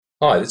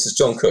Hi, this is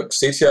John Cook,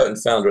 CTO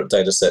and founder at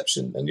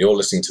Dataception, and you're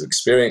listening to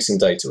Experiencing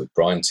Data with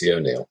Brian T.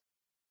 O'Neill.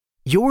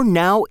 You're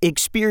now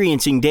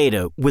experiencing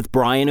data with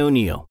Brian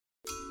O'Neill.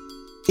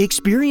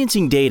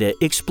 Experiencing Data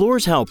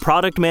explores how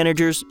product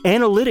managers,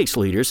 analytics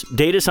leaders,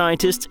 data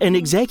scientists, and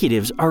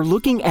executives are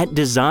looking at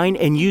design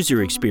and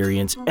user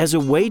experience as a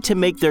way to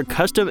make their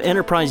custom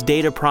enterprise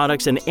data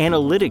products and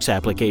analytics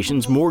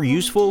applications more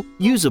useful,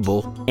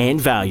 usable, and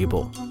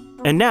valuable.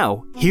 And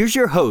now, here's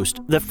your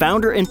host, the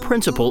founder and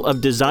principal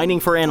of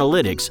Designing for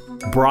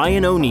Analytics,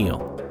 Brian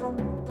O'Neill.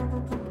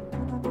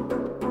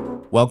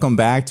 Welcome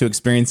back to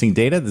Experiencing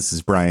Data. This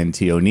is Brian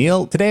T.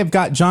 O'Neill. Today I've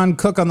got John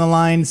Cook on the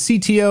line,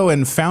 CTO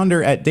and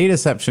founder at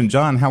Dataception.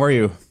 John, how are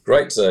you?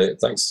 Great.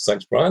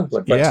 Thanks, Brian.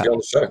 Glad to be on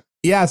the show.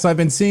 Yeah, so I've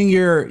been seeing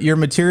your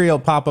material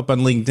pop up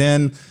on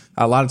LinkedIn.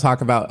 A lot of talk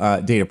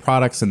about data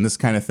products and this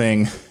kind of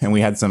thing. And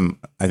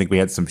I think we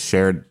had some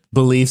shared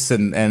beliefs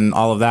and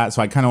all of that.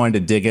 So I kind of wanted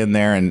to dig in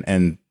there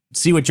and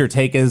see what your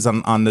take is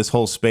on this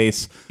whole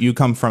space. You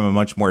come from a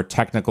much more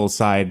technical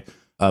side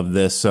of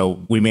this,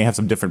 so we may have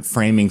some different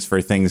framings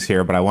for things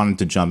here, but I wanted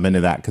to jump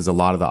into that because a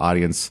lot of the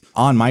audience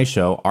on my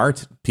show are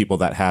people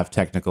that have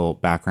technical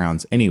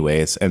backgrounds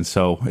anyways. And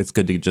so it's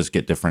good to just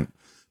get different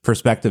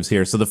perspectives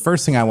here. So the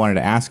first thing I wanted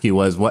to ask you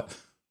was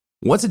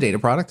what's a data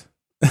product?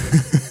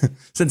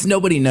 Since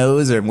nobody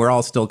knows, and we're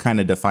all still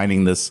kind of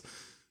defining this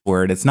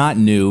word. It's not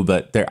new,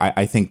 but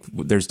I think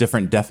there's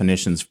different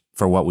definitions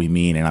for what we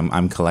mean, and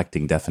I'm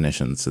collecting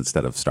definitions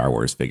instead of Star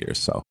Wars figures.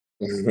 So.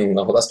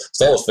 Well, that's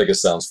Star Wars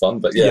figures sounds fun,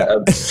 but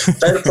data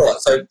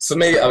products. So for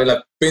me, I mean,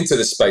 I've been through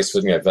this space for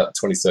about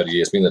 20, 30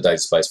 years, been in the data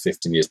space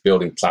 15 years,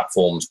 building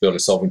platforms,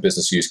 solving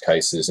business use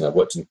cases,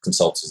 worked in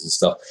consultants and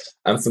stuff.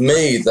 And for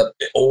me, that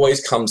it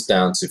always comes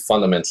down to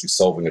fundamentally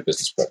solving a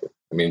business problem.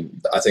 I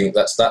mean, I think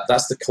that's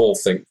the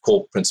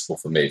core principle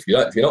for me. If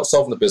you're not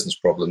solving the business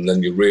problem,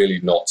 then you're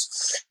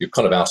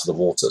kind of out of the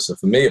water. So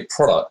for me, a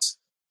product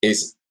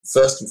is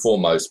first and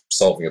foremost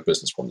solving a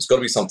business problem. It's got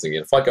to be something.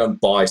 If I go and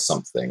buy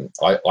something,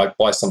 I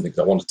buy something because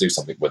I want to do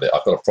something with it.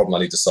 I've got a problem I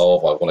need to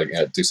solve. I want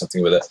to do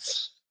something with it.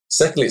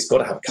 Secondly, it's got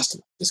to have a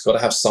customer. It's got to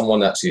have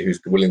someone actually who's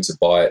willing to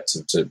buy it,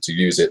 to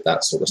use it,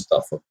 that sort of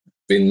stuff. I've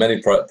been in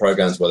many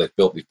programs where they've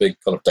built these big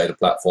kind of data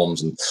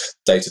platforms and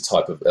data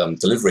type of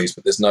deliveries,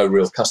 but there's no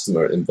real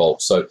customer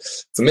involved. So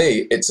for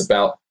me, it's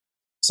about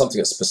something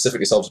that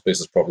specifically solves a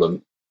business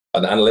problem,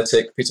 an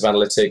piece of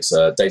analytics,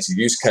 a data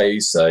use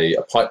case, a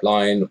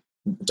pipeline,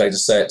 data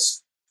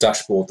sets,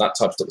 dashboard, that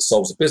type of stuff that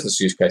solves a business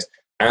use case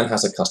and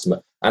has a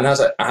customer and has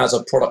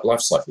a product life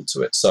cycle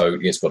to it. So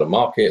it's got a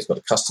market, it's got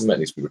a customer, it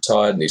needs to be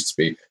retired, it needs to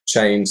be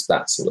changed,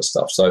 that sort of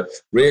stuff. So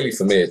really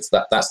for me, it's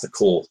that's the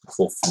core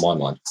for my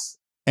mind.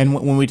 And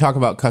when we talk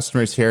about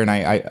customers here, and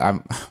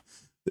I'm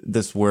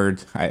this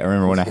word, I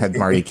remember when I had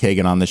Marty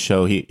Kagan on the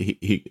show,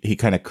 he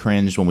kind of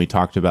cringed when we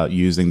talked about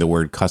using the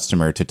word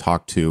customer to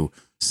talk to,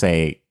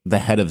 say, the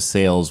head of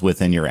sales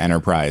within your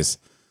enterprise.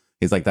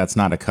 He's like, that's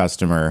not a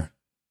customer,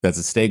 that's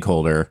a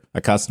stakeholder.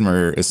 A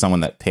customer is someone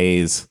that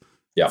pays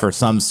for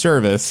some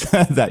service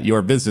that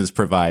your business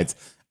provides.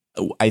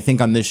 I think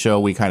on this show,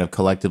 we kind of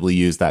collectively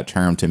use that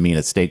term to mean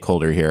a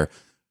stakeholder here.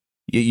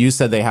 You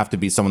said they have to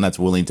be someone that's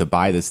willing to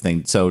buy this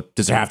thing. So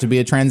does there have to be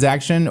a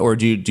transaction, or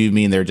do you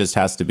mean there just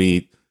has to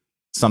be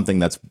something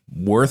that's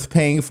worth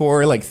paying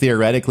for, like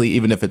theoretically,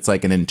 even if it's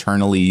like an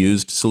internally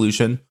used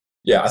solution?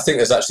 Yeah, I think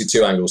there's actually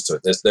two angles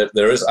to it.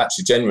 There is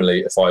actually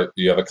generally,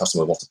 you have a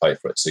customer who wants to pay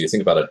for it. So you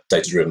think about a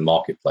data-driven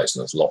marketplace, and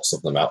there's lots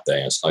of them out there,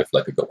 and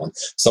Snowflake have got one.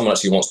 Someone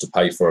actually wants to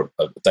pay for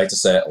a data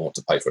set, or wants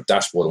to pay for a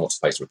dashboard, or wants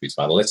to pay for a piece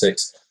of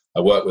analytics.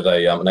 I worked with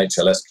an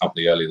HLS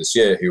company earlier this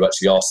year who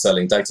actually are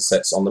selling data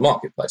sets on the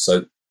marketplace.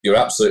 So you're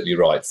absolutely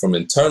right. From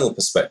an internal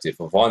perspective,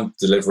 if I'm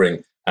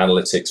delivering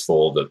analytics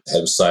for the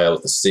head of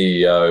sales, the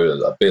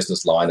CEO, a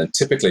business line, and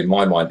typically in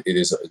my mind, it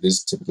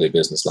is typically a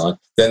business line,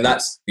 then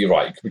you're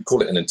right. We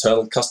call it an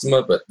internal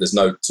customer, but there's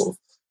no sort of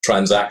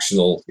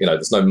transactional,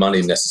 there's no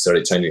money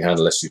necessarily changing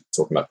hands unless you're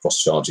talking about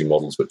cross-charging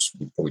models, which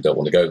we probably don't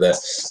want to go there.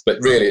 But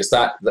really, it's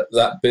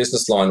that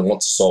business line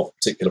wants to solve a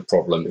particular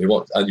problem,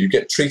 and you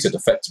get treated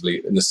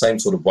effectively in the same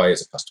sort of way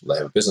as a customer. They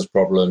have a business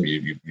problem,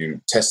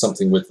 you test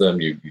something with them,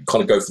 you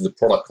kind of go for the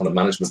product kind of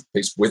management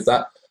piece with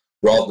that,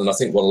 rather than I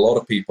think what a lot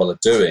of people are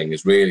doing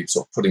is really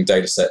sort of putting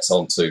data sets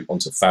onto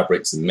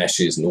fabrics and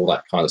meshes and all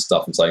that kind of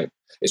stuff and saying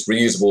it's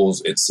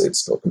reusable, it's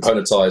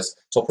componentized,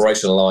 it's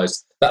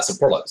operationalized. That's a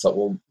product. It's like,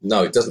 well,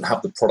 no, it doesn't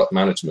have the product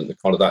management, the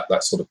kind of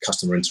that sort of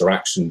customer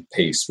interaction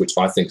piece, which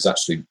I think is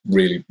actually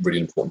really, really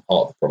important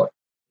part of the product.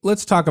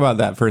 Let's talk about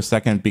that for a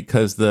second,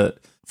 because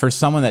for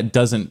someone that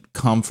doesn't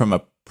come from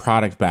a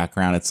product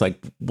background, it's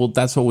like, well,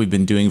 that's what we've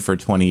been doing for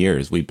 20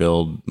 years. We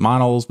build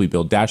models, we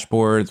build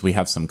dashboards, we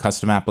have some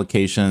custom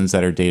applications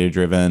that are data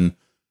driven.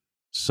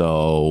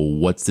 So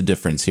what's the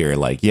difference here?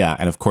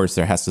 And of course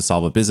there has to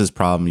solve a business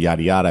problem,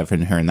 yada, yada. I've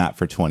been hearing that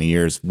for 20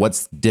 years.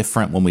 What's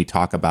different when we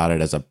talk about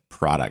it as a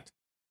product?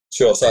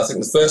 Sure. So I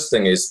think the first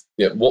thing is,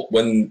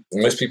 when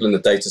most people in the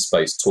data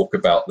space talk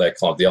about their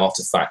kind of the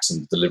artifacts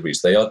and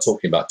deliveries, they are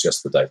talking about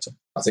just the data.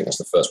 I think that's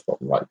the first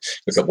problem, right?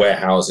 Look at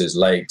warehouses,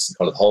 lakes, and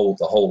kind of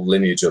the whole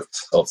lineage of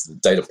the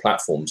data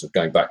platforms of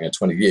going back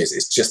 20 years.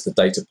 It's just the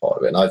data part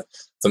of it. And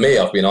for me,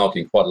 I've been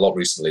arguing quite a lot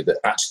recently that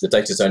actually the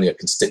data is only a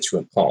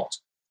constituent part.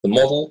 The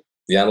model,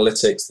 the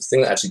analytics, the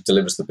thing that actually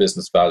delivers the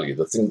business value,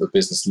 the thing that the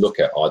business look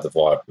at either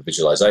via a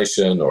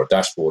visualization or a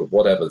dashboard or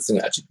whatever, the thing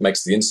that actually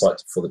makes the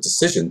insight for the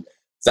decision,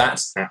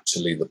 that's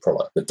actually the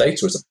product. The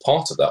data is a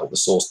part of that, or the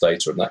source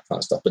data and that kind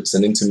of stuff, but it's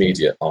an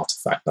intermediate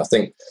artifact. And I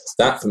think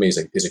that for me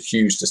is a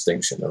huge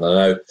distinction. And I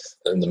know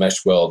in the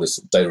mesh world, there's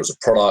data as a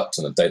product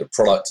and a data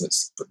product.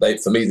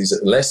 And for me, these,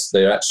 unless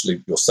they're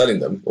actually, you're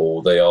selling them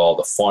or they are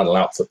the final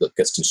output that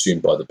gets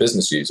consumed by the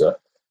business user,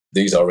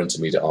 these are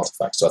intermediate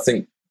artifacts. So I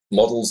think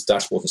models,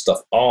 dashboards and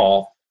stuff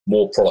are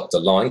more product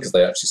aligned because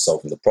they're actually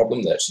solving the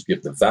problem. They actually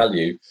give the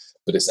value.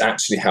 But it's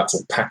actually how it's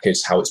all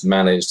packaged, how it's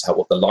managed,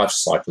 what the life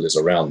cycle is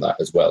around that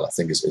as well, I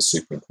think is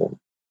super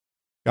important.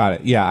 Got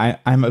it. Yeah,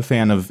 I'm a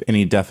fan of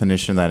any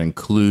definition that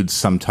includes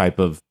some type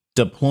of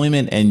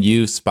deployment and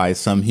use by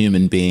some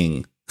human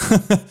being.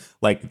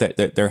 Like that's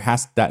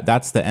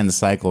the end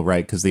cycle,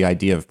 right? Because the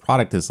idea of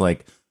product is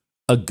like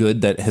a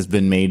good that has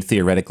been made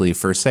theoretically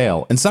for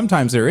sale. And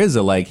sometimes there is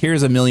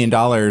here's $1 million,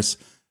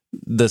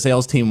 the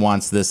sales team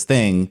wants this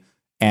thing,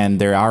 and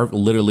they are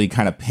literally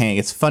kind of paying,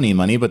 it's funny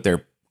money, but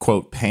they're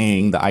quote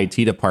paying the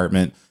IT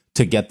department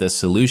to get this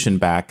solution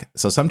back.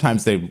 So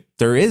sometimes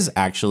there is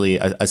actually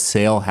a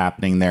sale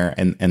happening there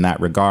in that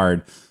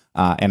regard.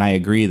 And I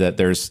agree that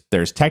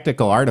there's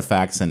technical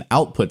artifacts and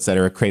outputs that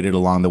are created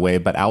along the way,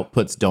 but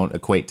outputs don't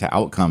equate to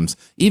outcomes.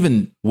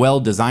 Even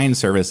well-designed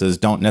services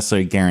don't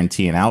necessarily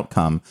guarantee an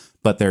outcome,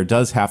 but there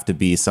does have to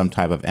be some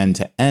type of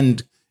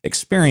end-to-end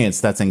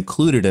experience that's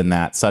included in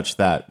that, such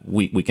that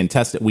we can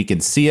test it, we can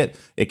see it,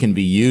 it can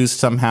be used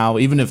somehow,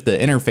 even if the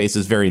interface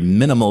is very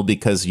minimal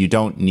because you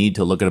don't need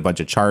to look at a bunch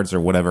of charts or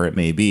whatever it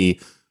may be,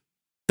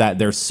 that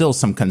there's still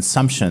some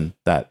consumption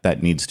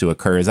that needs to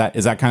occur. Is that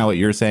kind of what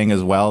you're saying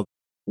as well?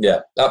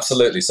 Yeah,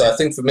 absolutely. So I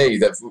think for me,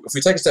 that if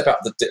we take a step out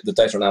of the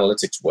data and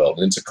analytics world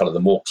and into kind of the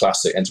more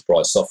classic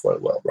enterprise software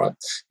world, right?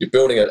 You're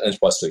building an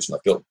enterprise solution.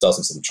 I've built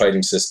dozens of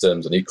trading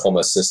systems and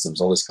e-commerce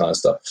systems, all this kind of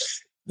stuff.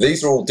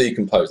 These are all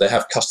decomposed. They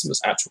have customers,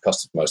 actual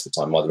customers most of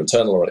the time, either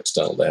internal or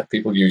external. They have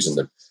people using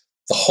them.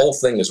 The whole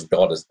thing is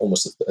regarded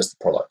almost as the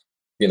product,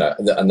 and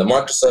the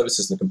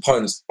microservices and the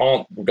components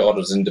aren't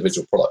regarded as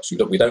individual products.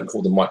 We don't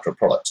call them micro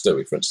products, do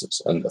we, for instance?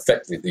 And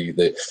effectively,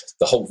 the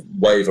whole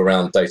wave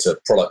around data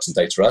products and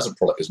data as a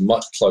product is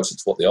much closer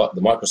to what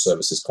the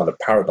microservices kind of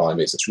paradigm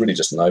is. It's really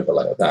just an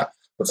overlay of that.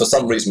 But for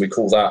some reason, we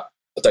call that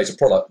a data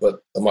product,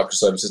 but a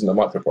microservice isn't a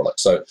micro product.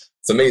 So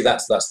for me,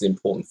 that's the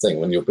important thing.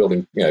 When you're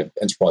building,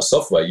 enterprise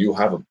software, you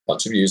have a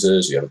bunch of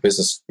users, you have a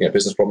business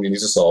problem you need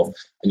to solve,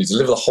 and you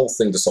deliver the whole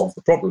thing to solve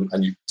the problem,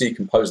 and you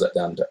decompose that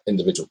down to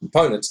individual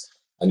components,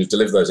 and you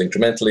deliver those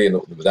incrementally and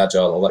with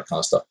agile and all that kind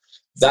of stuff.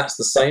 That's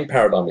the same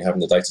paradigm we have in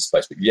the data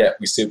space, but yet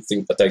we still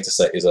think a data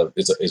set is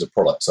a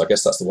product. So I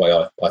guess that's the way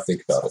I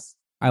think about it.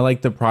 I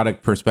like the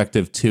product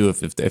perspective too.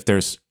 If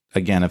there's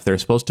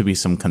supposed to be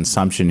some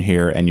consumption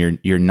here, and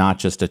you're not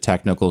just a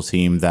technical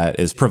team that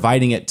is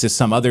providing it to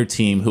some other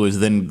team who is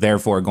then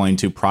therefore going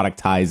to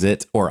productize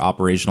it or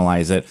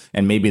operationalize it,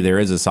 and maybe there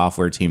is a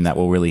software team that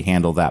will really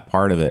handle that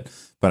part of it.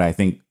 But I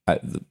think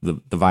the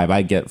vibe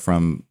I get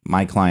from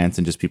my clients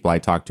and just people I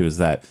talk to is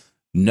that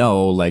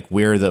no,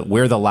 we are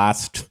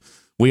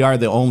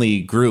the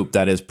only group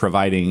that is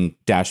providing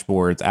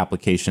dashboards,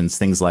 applications,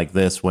 things like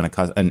this when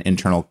an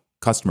internal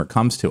customer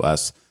comes to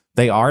us.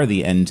 They are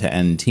the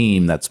end-to-end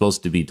team that's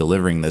supposed to be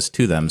delivering this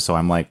to them. So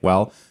I'm like,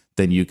 well,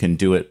 then you can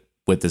do it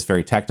with this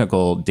very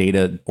technical,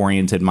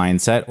 data-oriented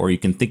mindset, or you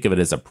can think of it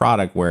as a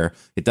product where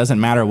it doesn't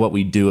matter what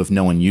we do if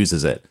no one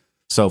uses it.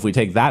 So if we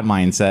take that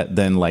mindset,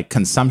 then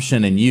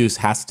consumption and use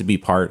has to be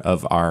part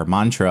of our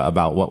mantra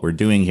about what we're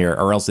doing here,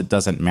 or else it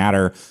doesn't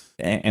matter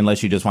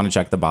unless you just want to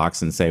check the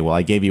box and say, well,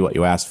 I gave you what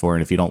you asked for,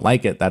 and if you don't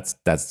like it,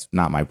 that's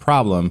not my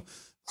problem.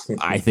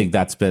 I think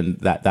that's been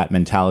that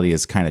mentality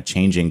is kind of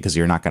changing, because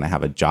you're not going to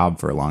have a job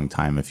for a long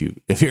time if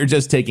you're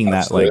just taking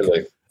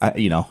Absolutely. that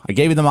I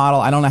gave you the model.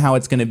 I don't know how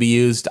it's going to be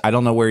used. I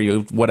don't know where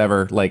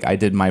whatever. I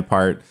did my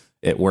part.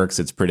 It works.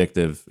 It's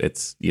predictive.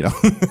 It's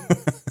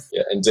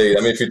Yeah, indeed.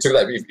 I mean, if you took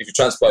that, if you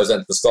transpose that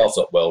into the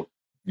startup world,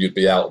 you'd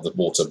be out of the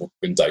water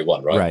in day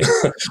one, right?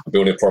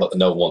 Building a product that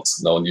no one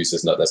wants, no one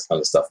uses, that kind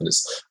of stuff. And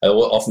I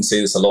often see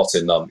this a lot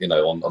in on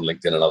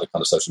LinkedIn and other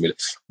kind of social media.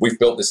 We've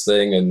built this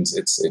thing, and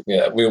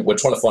we're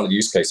trying to find a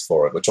use case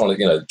for it. We're trying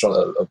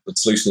to a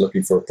solution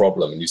looking for a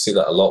problem, and you see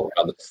that a lot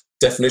around the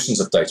definitions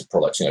of data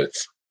products.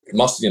 It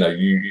must,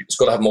 it's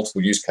got to have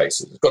multiple use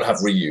cases. It's got to have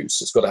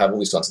reuse. It's got to have all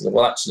these kinds of things.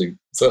 Well, actually,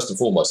 first and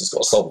foremost, it's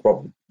got to solve a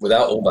problem.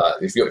 Without all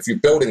that, if you're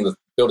building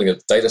a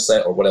data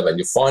set or whatever, and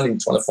you're trying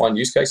to find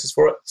use cases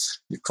for it,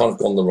 you've kind of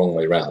gone the wrong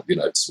way around.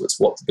 It's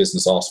what the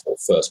business asked for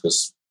first,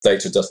 because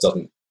data just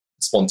doesn't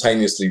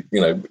spontaneously,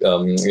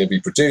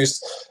 be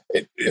produced.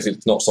 If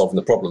it's not solving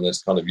the problem, then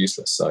it's kind of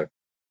useless. So.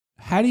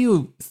 How do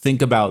you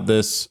think about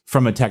this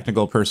from a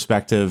technical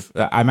perspective?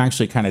 I'm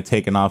actually kind of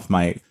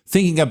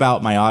thinking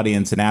about my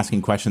audience and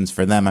asking questions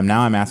for them.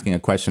 I'm asking a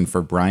question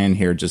for Brian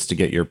here just to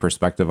get your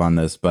perspective on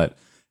this. But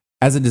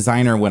as a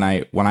designer, when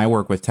I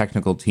work with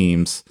technical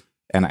teams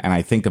and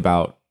I think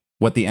about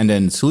what the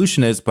end-to-end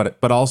solution is,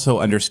 but also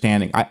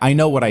understanding, I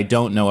know what I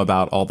don't know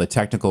about all the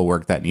technical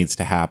work that needs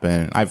to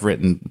happen. I've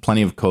written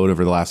plenty of code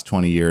over the last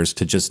 20 years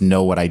to just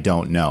know what I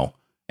don't know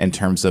in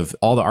terms of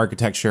all the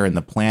architecture and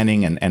the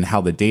planning and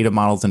how the data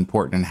model is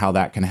important and how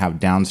that can have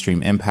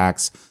downstream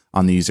impacts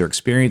on the user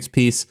experience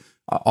piece.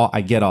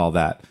 I get all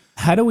that.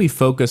 How do we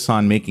focus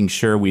on making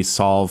sure we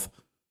solve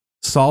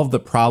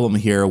the problem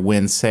here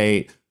when,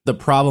 say, the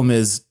problem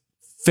is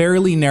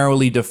fairly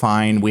narrowly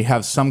defined? We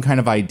have some kind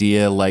of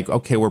idea like,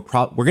 okay, we're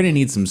going to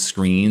need some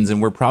screens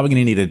and we're probably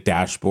going to need a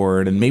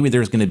dashboard and maybe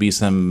there's going to be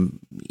some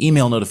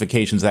email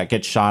notifications that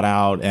get shot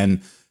out,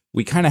 and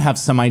we kind of have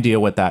some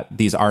idea what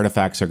these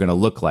artifacts are going to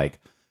look like.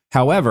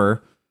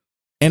 However,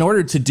 in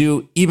order to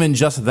do even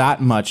just that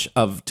much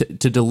to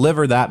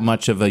deliver that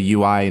much of a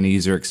UI and a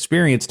user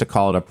experience to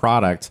call it a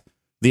product,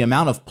 the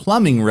amount of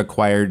plumbing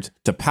required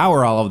to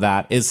power all of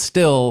that is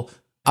still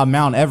a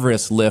Mount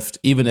Everest lift,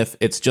 even if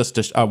it's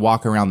just a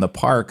walk around the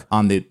park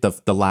on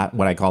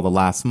what I call the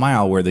last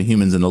mile, where the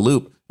humans in the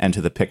loop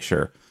enter the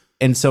picture.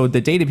 And so the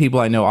data people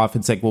I know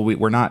often say, well,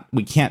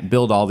 we can't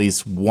build all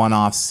these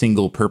one-off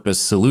single purpose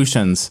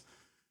solutions.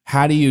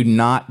 How do you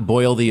not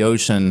boil the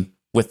ocean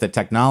with the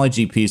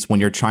technology piece when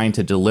you're trying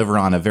to deliver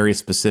on a very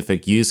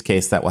specific use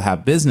case that will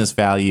have business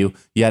value,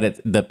 yet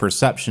the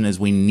perception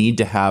is we need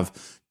to have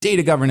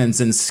data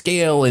governance and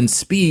scale and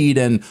speed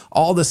and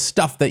all the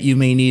stuff that you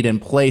may need in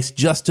place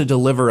just to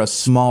deliver a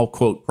small,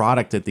 quote,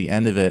 product at the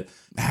end of it.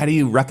 How do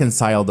you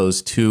reconcile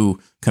those two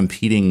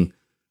competing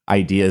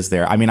ideas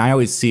there? I mean, I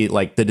always see it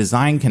like the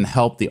design can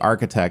help the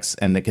architects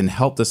and it can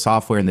help the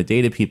software and the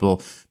data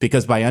people,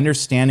 because by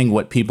understanding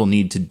what people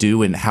need to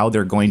do and how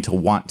they're going to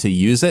want to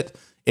use it,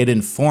 it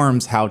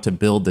informs how to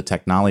build the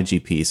technology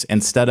piece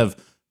instead of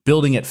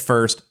building it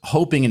first,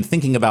 hoping and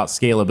thinking about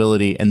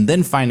scalability, and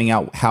then finding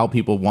out how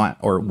people want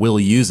or will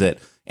use it,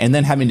 and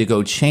then having to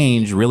go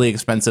change really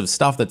expensive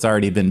stuff that's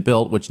already been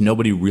built, which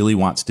nobody really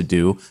wants to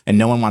do, and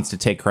no one wants to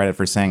take credit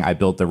for saying, I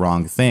built the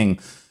wrong thing.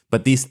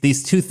 But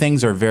these two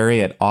things are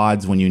very at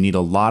odds when you need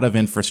a lot of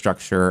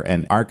infrastructure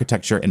and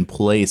architecture in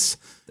place.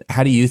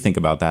 How do you think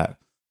about that?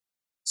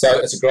 So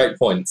it's a great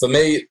point. For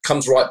me, it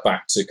comes right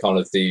back to kind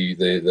of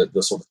the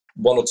sort of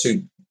one or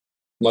two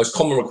most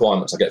common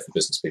requirements I get from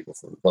business people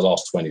for the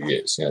last 20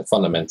 years.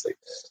 Fundamentally,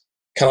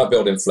 can I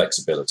build in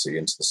flexibility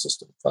into the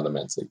system?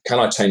 Fundamentally, can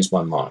I change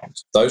my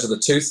mind? Those are the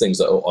two things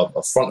that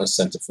are front and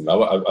center for me.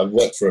 I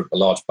worked for a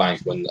large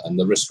bank and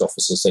the risk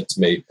officer said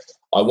to me,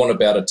 I want to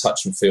be able to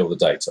touch and feel the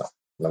data.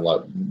 And I'm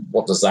like,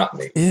 what does that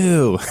mean?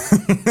 Ew.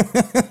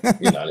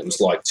 And it was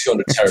like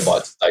 200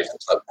 terabytes of data.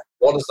 So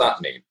what does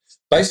that mean?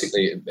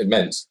 Basically, it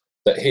meant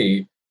that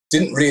he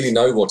didn't really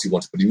know what he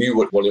wanted, but he knew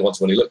what he wanted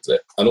when he looked at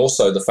it. And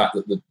also the fact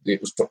that it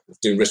was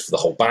doing risk for the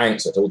whole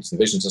bank, so it had all these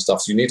envisions and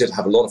stuff. So you needed to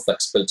have a lot of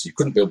flexibility. You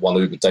couldn't build one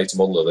Uber data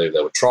model, although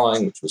they were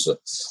trying, which was a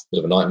bit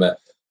of a nightmare.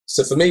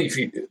 So for me,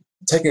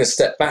 taking a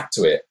step back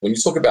to it, when you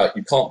talk about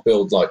you can't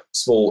build like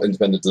small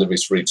independent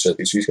deliveries for each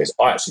use case,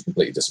 I actually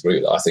completely disagree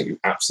with that. I think you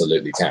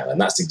absolutely can. And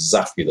that's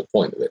exactly the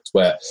point of it,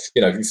 where,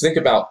 if you think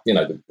about,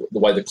 the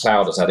way the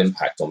cloud has had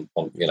impact on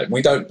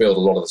we don't build a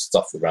lot of the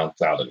stuff around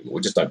cloud anymore.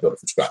 We just don't build it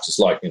from scratch. It's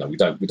like, we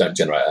don't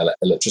generate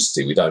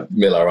electricity. We don't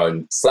mill our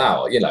own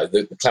flour.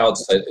 The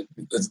clouds,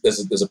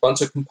 there's a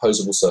bunch of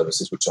composable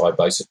services, which I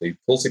basically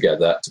pull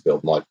together to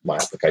build my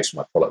application,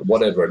 my product,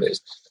 whatever it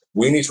is.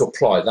 We need to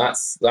apply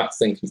that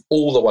thinking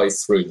all the way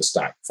through the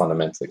stack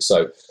fundamentally.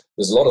 So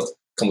there's a lot of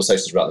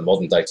conversations about the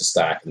modern data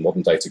stack and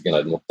modern data, the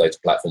modern data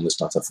platform, this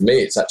kind of stuff. For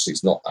me, it's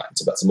not that.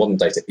 It's about the modern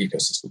data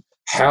ecosystem.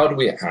 How do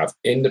we have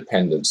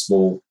independent,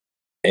 small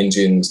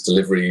engines,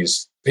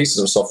 deliveries,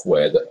 pieces of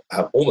software that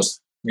have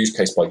almost use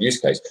case by use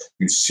case,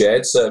 use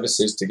shared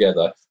services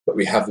together, but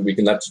we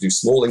can have to do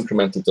small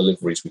incremental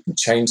deliveries. We can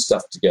change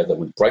stuff together.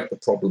 We break the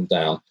problem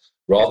down,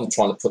 rather than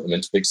trying to put them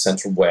into big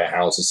central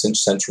warehouses,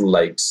 central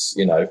lakes,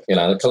 and kind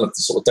of the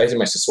sort of data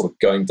mesh is sort of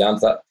going down to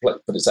that,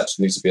 but it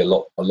actually needs to be a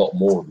lot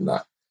more than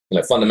that.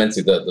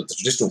 Fundamentally, the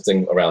traditional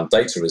thing around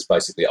data is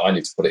basically I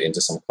need to put it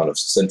into some kind of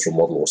central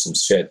model or some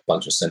shared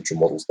bunch of central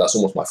models. That's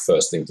almost my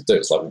first thing to do.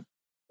 It's like,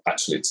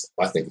 actually,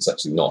 I think it's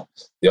actually not.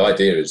 The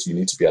idea is you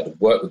need to be able to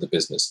work with the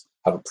business,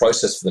 have a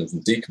process for them from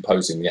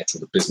decomposing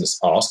the business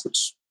ask,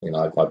 which,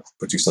 I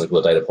produce something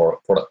called a data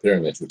product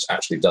pyramid, which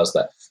actually does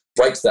that,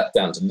 breaks that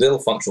down to little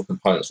functional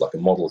components like a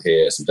model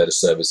here, some data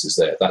services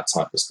there, that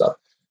type of stuff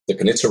that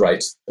can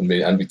iterate and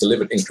be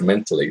delivered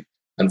incrementally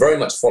and very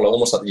much follow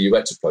almost like the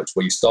UX approach,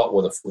 where you start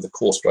with a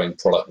coarse-grained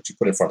product which you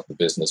put in front of the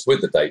business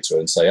with the data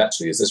and say,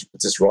 actually, is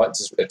this right?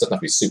 It doesn't have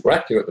to be super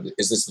accurate, but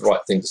is this the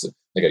right thing?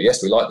 They go,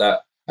 yes, we like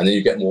that. And then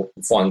you get more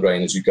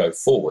fine-grained as you go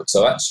forward.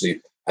 So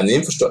actually, and the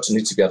infrastructure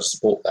needs to be able to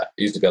support that.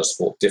 It needs to be able to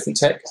support different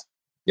tech.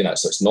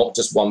 So it's not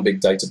just one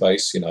big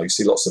database. You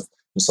see lots of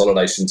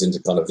consolidations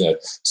into kind of,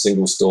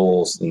 single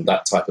stores and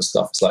that type of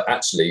stuff. It's like,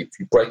 actually, if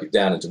you break it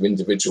down into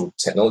individual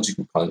technology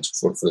components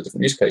for the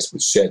different use cases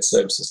with shared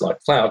services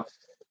like cloud,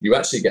 you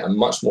actually get a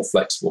much more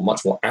flexible,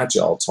 much more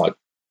agile type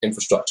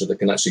infrastructure that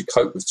can actually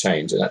cope with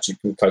change and actually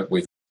can cope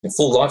with a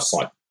full life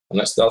cycle. And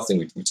that's the other thing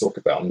we talk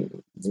about.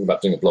 I'm thinking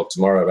about doing a blog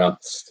tomorrow around,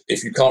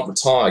 if you can't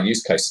retire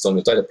use cases on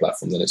your data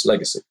platform, then it's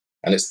legacy.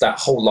 And it's that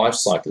whole life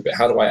cycle of it.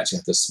 How do I actually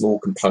have the small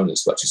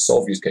components to actually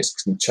solve use cases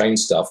and change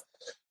stuff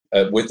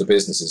with the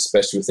businesses,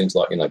 especially with things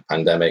like,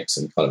 pandemics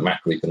and kind of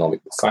macroeconomic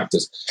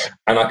factors.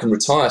 And I can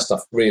retire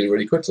stuff really,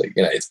 really quickly.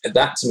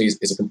 That to me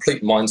is a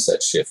complete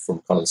mindset shift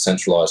from kind of the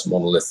centralized,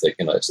 monolithic,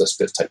 let's just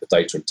take the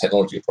data and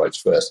technology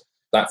approach first.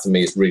 That for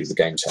me is really the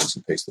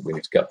game-changing piece that we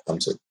need to come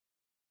to.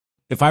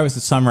 If I was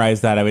to summarize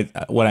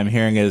that, what I'm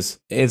hearing is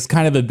it's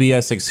kind of a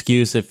BS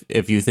excuse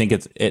if you think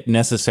it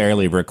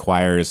necessarily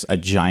requires a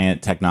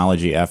giant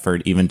technology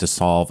effort even to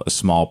solve a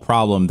small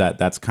problem.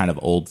 That's kind of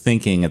old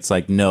thinking. It's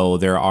like, no,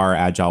 there are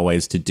agile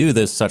ways to do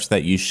this such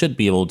that you should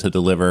be able to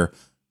deliver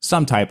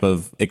some type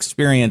of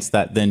experience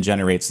that then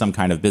generates some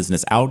kind of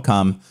business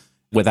outcome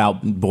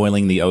without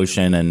boiling the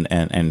ocean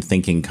and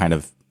thinking kind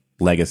of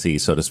legacy,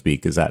 so to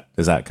speak. Is that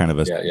kind of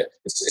a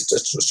it's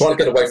just trying to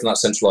get away from that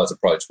centralized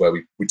approach where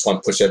we try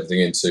and push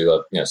everything into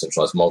a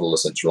centralized model, a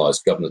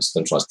centralized governance,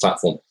 centralized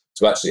platform,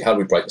 to actually how do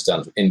we break this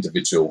down to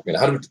individual,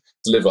 how do we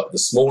deliver the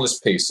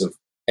smallest piece of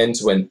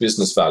end-to-end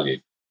business value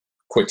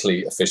quickly,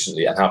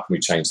 efficiently, and how can we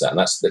change that? And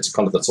that's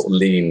kind of the sort of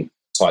lean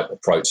type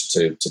approach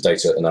to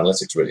data and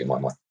analytics, really, in my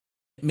mind.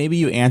 Maybe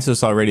you answered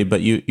this already, but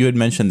you had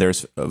mentioned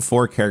there's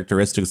 4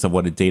 characteristics of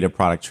what a data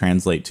product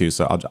translates to.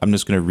 So I'm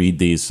just going to read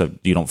these so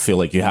you don't feel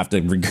like you have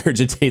to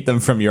regurgitate them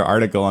from your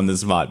article on the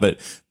spot. But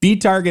be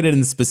targeted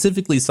and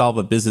specifically solve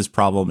a business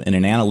problem in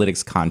an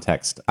analytics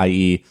context,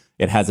 i.e.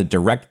 it has a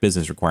direct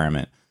business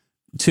requirement.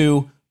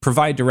 2,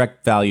 provide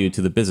direct value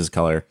to the business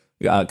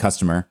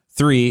customer.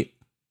 3,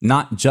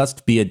 not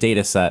just be a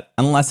data set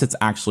unless it's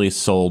actually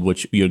sold,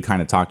 which you had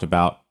kind of talked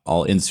about.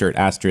 I'll insert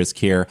asterisk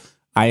here.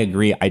 I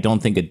agree. I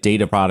don't think a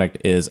data product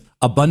is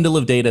a bundle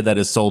of data that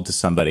is sold to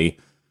somebody,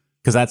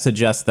 because that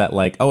suggests that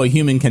a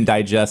human can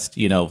digest,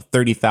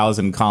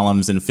 30,000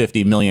 columns and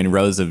 50 million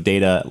rows of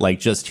data.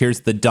 Just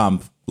here's the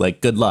dump,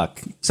 good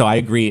luck. So I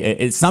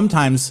agree.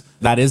 Sometimes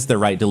that is the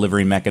right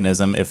delivery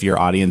mechanism if your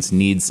audience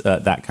needs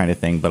that kind of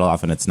thing, but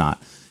often it's not.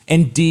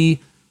 And D,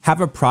 have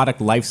a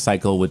product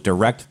lifecycle with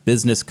direct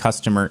business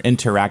customer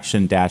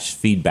interaction -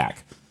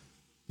 feedback.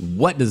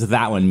 What does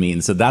that one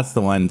mean? So that's the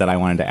one that I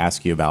wanted to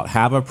ask you about.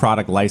 Have a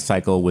product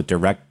lifecycle with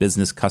direct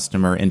business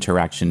customer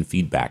interaction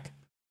feedback.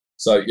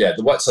 So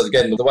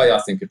the way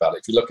I think about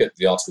it, if you look at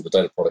the article, the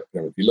data product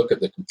pyramid, if you look at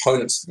the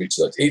components of each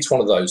of those, each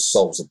one of those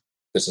solves a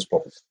business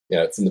problem.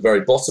 From the very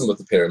bottom of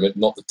the pyramid,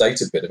 not the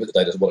data bit of it, the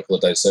data, what I call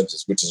the data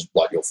services, which is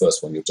like your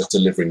first one. You're just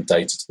delivering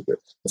data to the grid.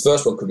 The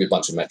first one could be a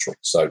bunch of metrics.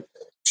 So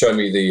show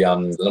me the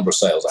number of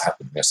sales that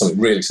happened. Something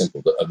really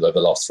simple over the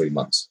last 3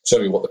 months. Show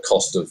me what the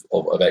cost of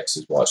X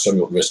is, Y. Show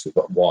me what the risk of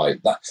Y.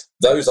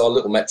 Those are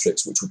little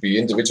metrics which would be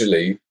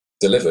individually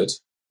delivered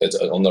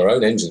on their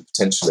own engine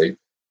potentially,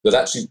 that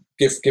actually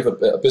give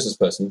a business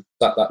person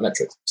that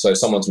metric. So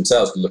someone from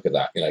sales could look at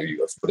that.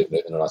 You have to put it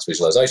in a nice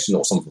visualization,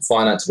 or someone from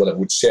finance, whatever,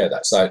 would share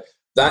that. So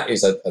that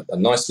is a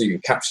nicely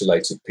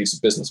encapsulated piece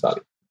of business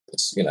value.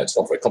 It's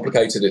not very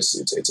complicated.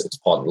 It's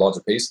part of a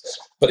larger piece,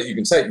 but you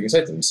can say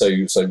to them. So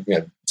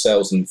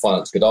sales and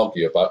finance could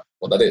argue about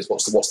what that is.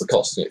 What's the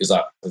cost? Is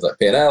that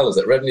P&L? Is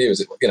that revenue? Is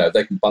it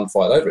they can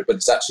bun-fight over it, but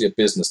it's actually a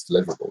business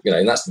deliverable.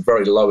 And that's the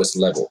very lowest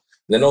level.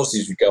 And then obviously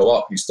as you go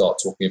up, you start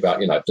talking about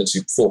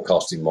potentially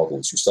forecasting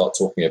models. You start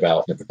talking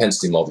about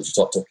propensity models. You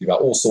start talking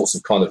about all sorts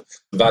of kind of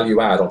value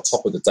add on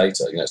top of the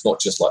data. It's not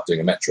just like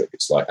doing a metric.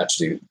 It's like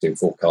actually doing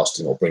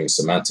forecasting or bringing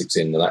semantics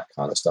in and that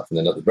kind of stuff. And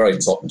then at the very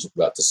top, you talk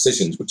about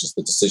decisions, which is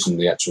the decision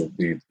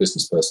the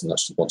business person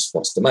actually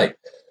wants to make.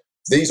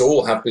 These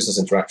all have business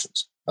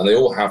interactions, and they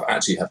all have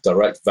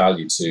direct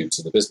value to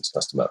the business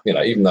customer.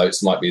 Even though it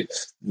might be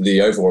the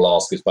overall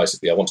ask is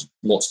basically, I want to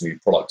launch a new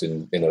product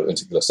in a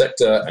particular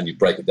sector, and you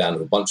break it down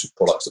to a bunch of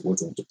products that will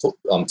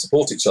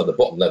support each other. The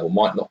bottom level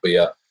might not be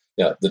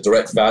the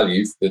direct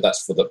value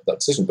that's for that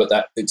decision, but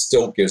that it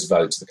still gives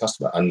value to the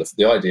customer. And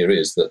the idea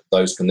is that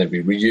those can then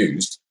be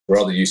reused for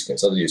other use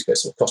cases. Other use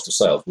cases, cost of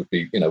sales would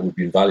be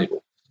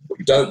invaluable. What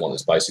you don't want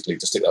is basically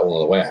to stick that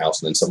all in a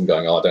warehouse and then someone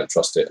going, I don't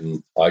trust it,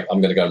 and I'm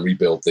going to go and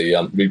rebuild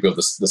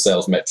the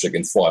sales metric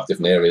in 5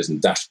 different areas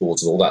and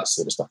dashboards and all that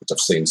sort of stuff, which I've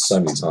seen so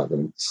many times,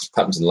 and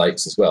happens in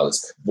lakes as well.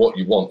 It's what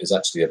you want is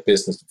actually a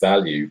business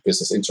value,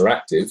 business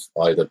interactive.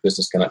 Either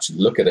business can actually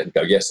look at it and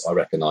go, yes, I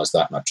recognise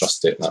that and I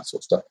trust it, and that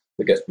sort of stuff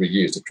that gets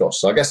reused across.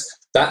 So I guess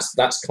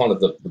that's kind of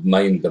the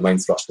main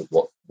thrust of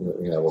what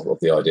of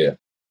the idea.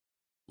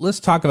 Let's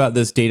talk about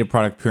this data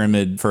product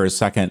pyramid for a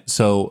second.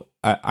 So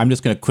I'm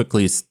just going to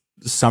quickly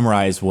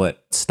summarize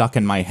what stuck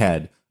in my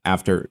head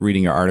after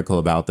reading your article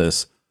about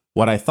this.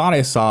 What I thought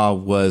I saw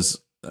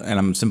was, and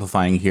I'm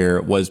simplifying here,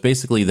 was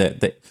basically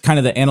the kind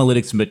of the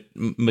analytics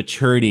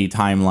maturity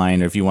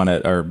timeline, if you want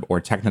to, or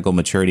technical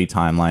maturity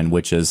timeline,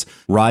 which is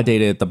raw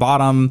data at the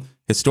bottom,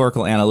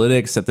 historical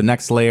analytics at the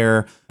next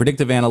layer,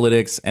 predictive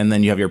analytics, and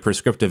then you have your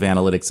prescriptive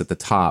analytics at the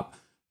top.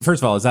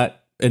 First of all, is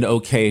that an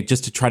okay,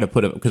 just to try to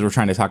put it, because we're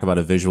trying to talk about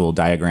a visual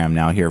diagram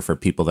now here for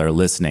people that are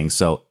listening.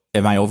 So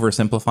am I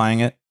oversimplifying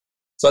it?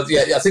 So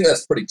yeah, I think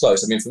that's pretty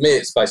close. I mean, for me,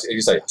 it's basically,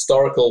 you say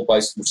historical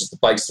base, which is the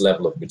base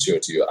level of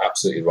maturity. You're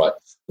absolutely right.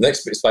 The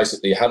next bit is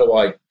basically, how do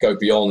I go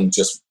beyond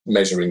just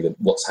measuring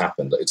what's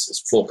happened?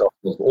 It's forecast,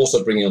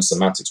 also bringing on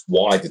semantics.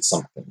 Why did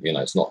something?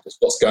 It's not just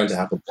what's going to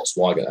happen, what's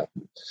why going to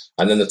happen.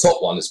 And then the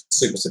top one is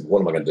super simple.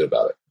 What am I going to do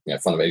about it?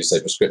 Fundamentally, you say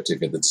prescriptive,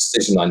 the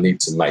decision I need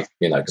to make,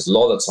 because a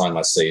lot of the time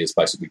I see is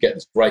basically we get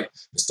this great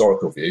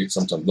historical view,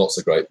 sometimes not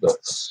so great, but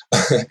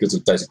because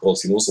of data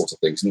quality and all sorts of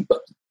things.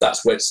 But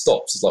that's where it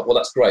stops. It's like, well,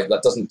 that's great.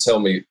 That doesn't tell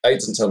me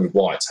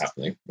why it's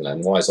happening,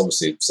 and why is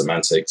obviously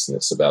semantics, and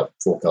it's about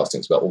forecasting,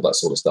 it's about all that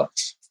sort of stuff,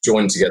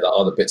 joined together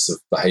other bits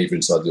of behavior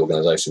inside the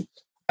organization.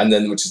 And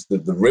then, which is the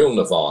real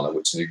nirvana,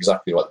 which is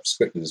exactly like the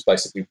prescriptive, is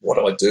basically, what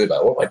do I do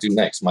about it? What do I do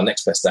next? My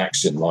next best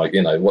action, my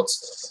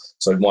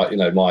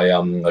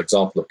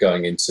example of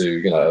going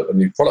into, a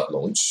new product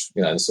launch,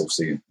 and it's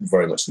obviously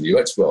very much in the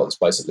UX world. It's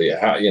basically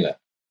how,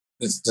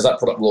 does that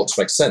product launch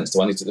make sense?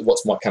 Do I need to,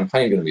 what's my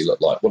campaign going to look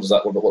like?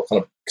 What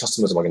kind of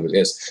customers am I going to be?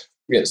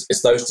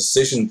 It's those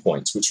decision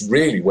points, which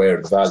really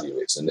where the value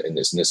is in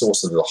this. And it's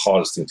also the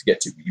hardest thing to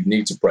get to. You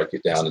need to break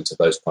it down into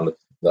those kind of,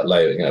 that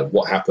layer,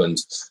 what happened?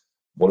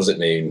 What does it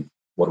mean?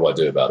 What do I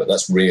do about it?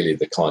 That's really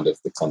the kind of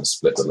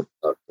split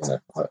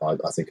that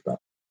I think about.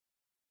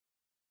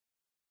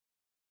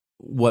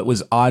 What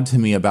was odd to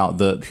me about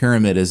the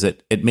pyramid is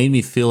it made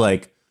me feel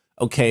like,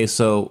 okay,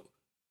 so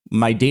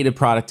my data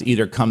product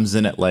either comes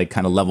in at like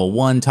kind of level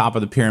 1, top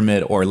of the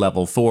pyramid, or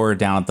level 4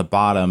 down at the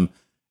bottom.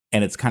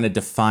 And it's kind of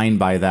defined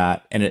by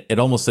that. And it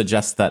almost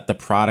suggests that the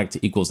product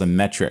equals a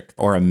metric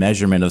or a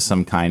measurement of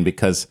some kind,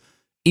 because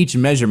each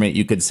measurement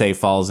you could say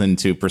falls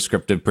into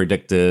prescriptive,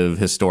 predictive,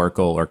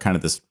 historical, or kind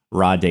of this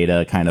raw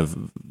data kind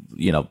of,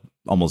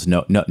 almost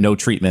no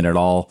treatment at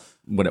all,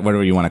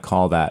 whatever you want to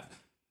call that.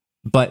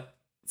 But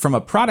from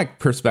a product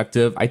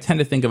perspective, I tend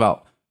to think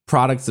about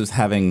products as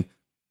having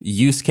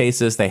use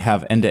cases. They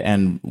have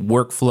end-to-end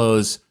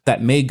workflows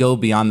that may go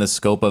beyond the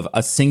scope of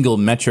a single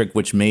metric,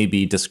 which may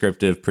be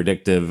descriptive,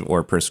 predictive,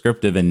 or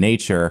prescriptive in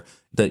nature.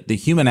 The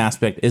human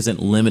aspect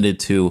isn't limited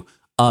to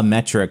a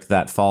metric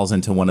that falls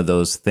into one of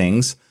those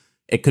things.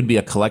 It could be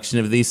a collection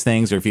of these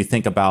things, or if you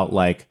think about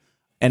like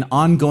an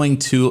ongoing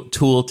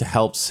tool to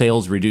help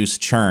sales reduce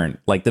churn,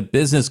 like the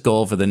business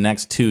goal for the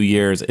next 2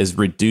 years is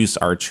reduce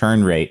our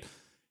churn rate.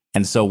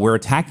 And so we're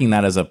attacking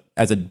that as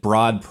a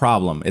broad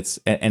problem.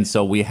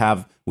 So we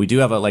do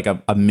have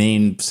a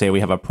main, say we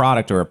have a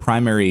product or a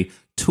primary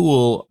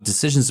tool,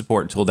 decision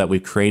support tool that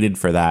we've created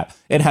for that.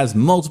 It has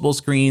multiple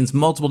screens,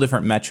 multiple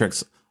different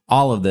metrics,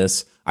 all of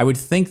this. I would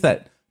think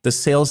that the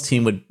sales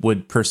team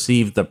would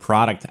perceive the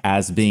product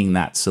as being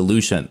that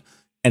solution.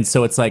 And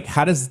so it's like,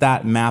 how does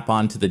that map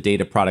onto the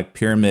data product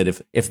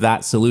pyramid if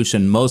that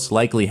solution most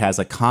likely has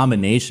a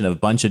combination of a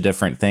bunch of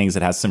different things?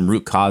 It has some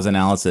root cause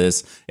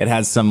analysis. It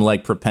has some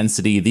like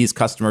propensity. These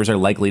customers are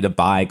likely to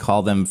buy,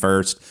 call them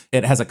first.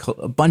 It has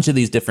a bunch of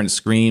these different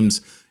screens.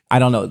 I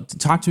don't know.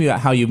 Talk to me about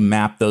how you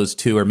map those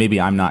two, or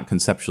maybe I'm not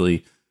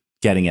conceptually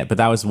getting it, but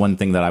that was one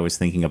thing that I was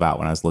thinking about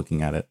when I was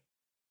looking at it.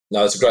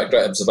 No, it's a great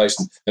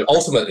observation. And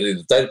ultimately,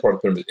 the data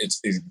product pyramid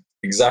is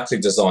exactly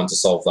designed to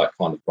solve that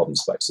kind of problem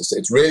space.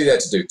 It's really there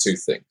to do two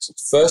things.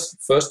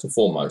 First and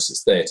foremost,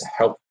 it's there to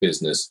help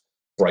business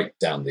break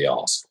down the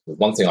ask.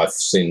 One thing I've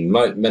seen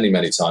many,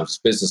 many times is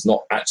business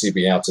not actually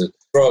be able to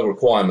throw a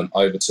requirement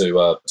over to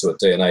a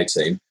DNA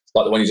team,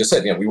 like the one you just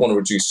said. We want to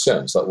reduce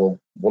churn. It's like, well,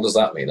 what does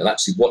that mean? And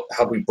actually,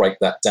 how do we break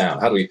that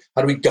down? How do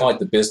we guide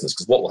the business?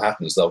 Because what will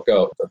happen is a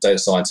data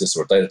scientist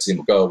or a data team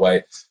will go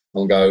away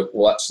and go,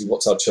 well, actually,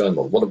 what's our churn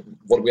model?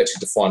 What are we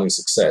actually defining as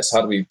success?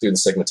 How do we do the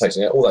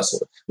segmentation? All that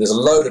sort of. There's a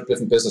load of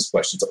different business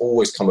questions that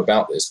always come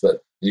about this,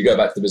 but you go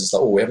back to the business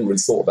like, we haven't really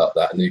thought about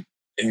that, and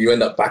you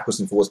end up backwards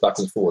and forwards.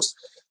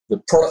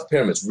 The product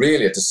pyramid is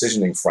really a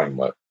decisioning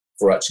framework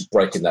for actually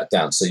breaking that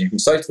down. So you can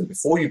say to them,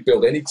 before you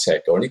build any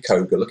tech or any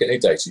code, go look at any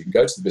data, you can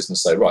go to the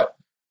business and say, right,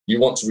 you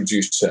want to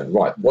reduce churn,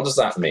 right? What does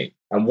that mean?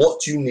 And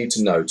what do you need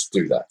to know to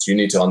do that? You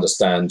need to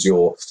understand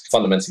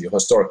fundamentally your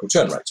historical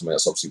churn rate. I mean,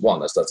 that's obviously one.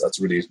 That's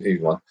really easy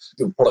one.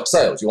 Your product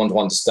sales. You want to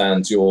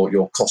understand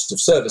your cost of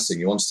servicing.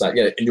 You understand,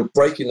 and you're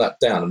breaking that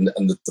down.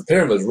 And the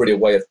pyramid is really a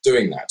way of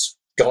doing that,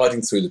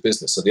 guiding through the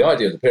business. So the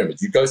idea of the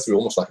pyramid, you go through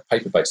almost like a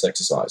paper-based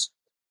exercise,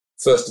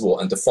 first of all,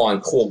 and define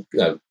core,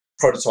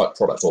 prototype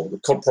product or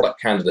product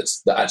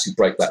candidates that actually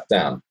break that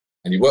down.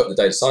 And you work with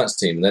the data science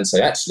team and then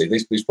say, actually,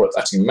 these products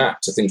actually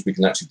map to things we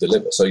can actually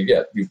deliver. So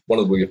you one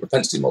of your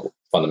propensity model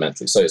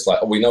fundamentally. So it's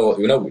like, we know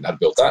we know how to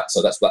build that.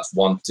 So that's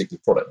one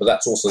particular product, but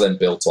that's also then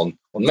built on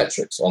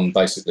metrics, on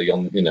basically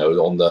on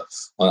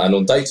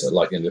data.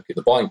 Like, look at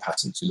the buying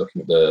patterns. You're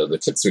looking at the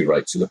click-through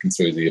rates. You're looking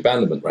through the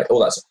abandonment rate. All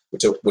that,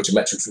 which are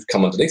metrics which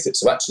come underneath it.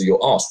 So actually, your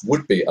ask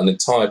would be an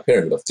entire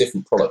pyramid of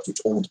different products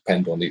which all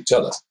depend on each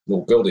other and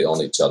all build it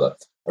on each other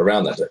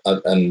around that.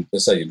 And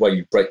say the way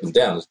you break them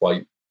down is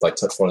by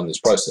following this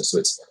process.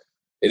 So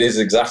it is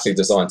exactly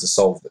designed to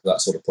solve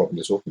that sort of problem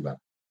you're talking about.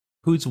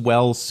 Who's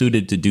well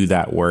suited to do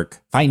that work?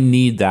 If I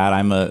need that,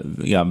 I'm a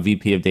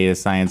VP of data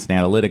science and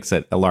analytics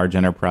at a large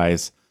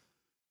enterprise.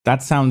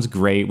 That sounds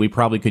great. We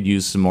probably could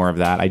use some more of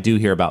that. I do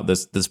hear about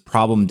this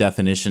problem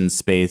definition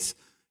space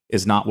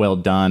is not well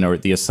done, or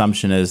the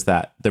assumption is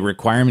that the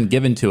requirement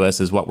given to us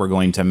is what we're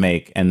going to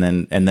make, and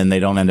then they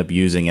don't end up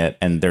using it,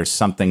 and there's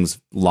something's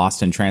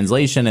lost in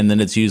translation, and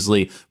then it's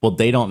usually, well,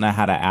 they don't know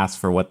how to ask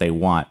for what they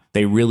want.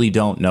 They really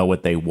don't know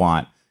what they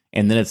want.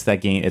 And then it's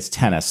that game, it's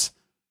tennis.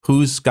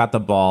 Who's got the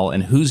ball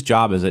and whose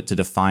job is it to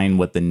define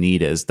what the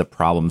need is, the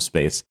problem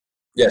space?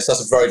 Yes,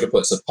 that's a very good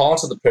point. So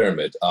part of the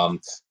pyramid that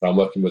I'm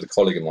working with a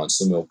colleague of mine,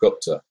 Sunil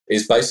Gupta,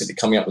 is basically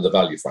coming up with a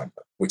value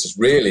framework, which is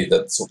really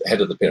the sort of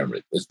head of the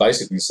pyramid. It's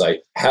basically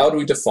say, how do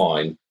we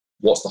define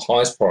what's the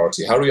highest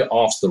priority? How do we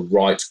ask the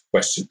right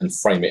question and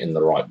frame it in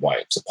the right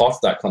way? So part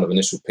of that kind of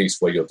initial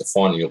piece where you're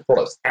defining your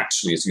product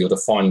actually is you're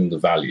defining the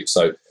value.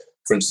 So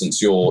for instance,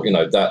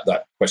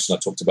 that question I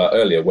talked about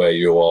earlier where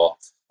you are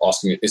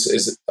asking,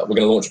 is we're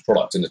going to launch a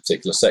product in a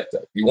particular sector.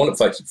 You want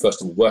to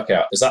first of all work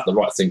out, is that the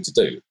right thing to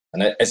do?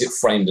 And is it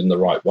framed in the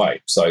right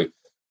way? So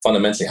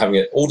fundamentally having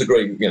it all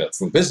agreeing,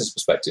 from a business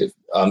perspective,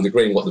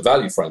 agreeing what the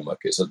value framework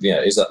is. So,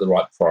 is that the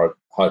right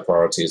high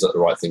priority? Is that the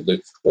right thing to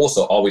do?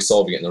 Also, are we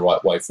solving it in the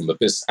right way from a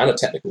business and a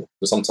technical?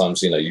 Because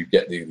sometimes, you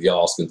get the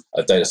ask and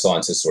a data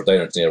scientist or a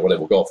data engineer or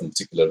whatever will go off on a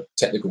particular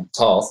technical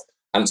path,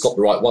 and it's not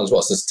the right one as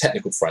well. So there's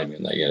technical framing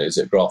in there. Is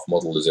it a graph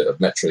model? Is it a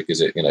metric? Is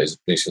it, is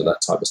it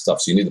that type of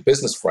stuff? So you need the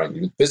business frame.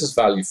 You need business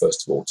value,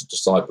 first of all, to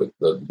decide with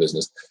the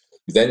business.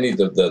 You then need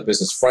the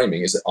business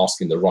framing. Is it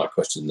asking the right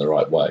question in the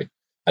right way?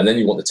 And then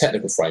you want the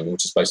technical framing,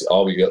 which is basically,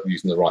 are we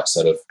using the right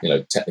set of,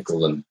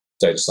 technical and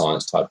data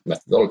science type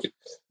methodology?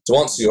 To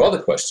answer your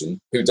other question,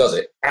 who does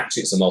it?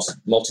 Actually, it's a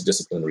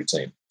multidisciplinary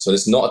team. So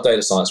it's not a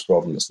data science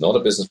problem. It's not a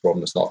business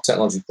problem. It's not a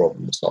technology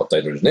problem. It's not a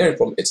data engineering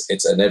problem.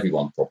 It's an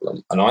everyone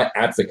problem. And I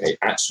advocate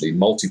actually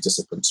small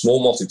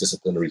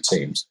multidisciplinary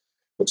teams,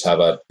 which have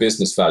a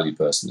business value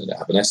person in it,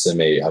 have an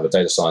SME, have a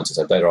data scientist,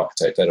 have a data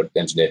architect, data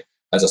engineer,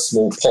 as a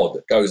small pod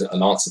that goes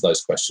and answers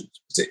those questions.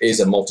 Because it is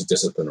a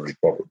multidisciplinary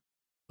problem.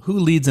 Who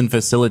leads and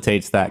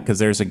facilitates that? Because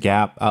there's a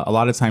gap. A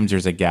lot of times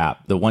there's a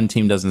gap. The one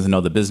team doesn't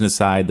know the business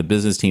side. The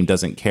business team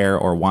doesn't care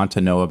or want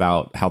to know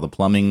about how the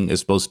plumbing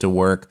is supposed to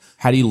work.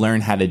 How do you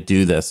learn how to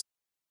do this?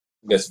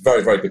 That's a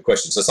very, very good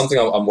question. So something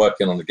I'm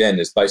working on again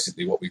is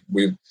basically what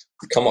we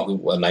come up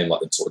with a name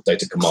like the sort of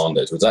data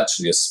commandos. It was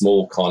actually a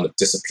small kind of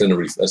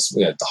disciplinary,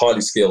 the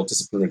highly skilled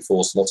disciplinary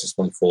force,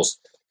 multidisciplinary force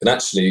can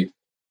actually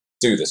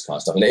do this kind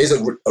of stuff. And it is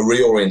a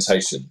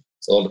reorientation.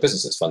 So a lot of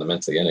businesses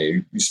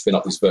fundamentally, you spin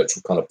up these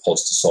virtual kind of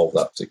pods to solve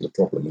that particular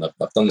problem. And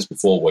I've done this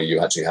before where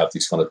you actually have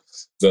these kind of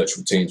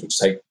virtual teams which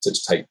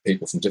take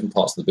people from different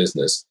parts of the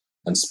business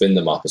and spin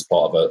them up as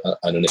part of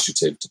an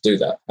initiative to do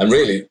that. And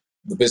really,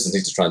 the business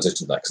needs to transition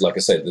to that because, like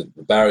I said,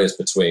 the barriers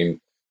between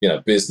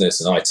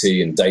business and IT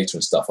and data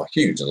and stuff are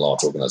huge in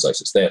large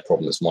organizations. It's their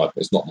problem. It's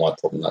not my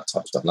problem, that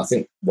type of stuff. And I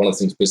think one of the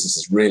things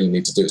businesses really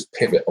need to do is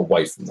pivot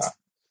away from that.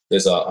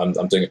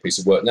 I'm doing a piece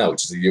of work now,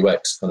 which is a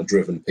UX kind of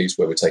driven piece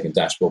where we're taking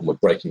dashboard and we're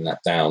breaking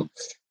that down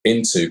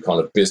into kind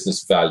of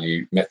business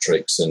value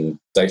metrics and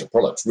data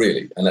products,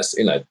 really. And that's,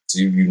 so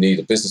you need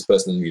a business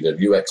person, you need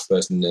a UX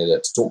person in there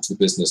to talk to the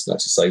business and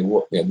actually say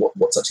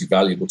what's actually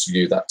valuable to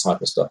you, that type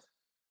of stuff.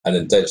 And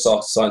then data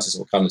scientists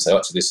will come and say,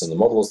 actually, this in the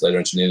models. Data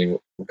engineering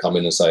will come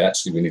in and say,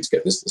 actually, we need to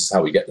get this. This is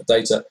how we get the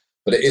data.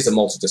 But it is a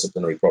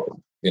multidisciplinary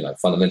problem,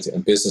 fundamentally.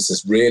 And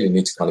businesses really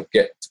need to kind of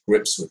get to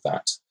grips with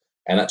that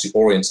and actually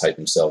orientate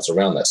themselves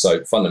around that.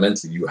 So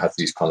fundamentally, you have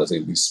these kind of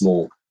these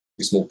small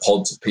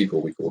pods of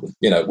people, we call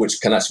them, which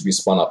can actually be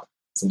spun up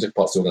from different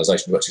parts of the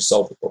organization to actually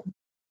solve the problem.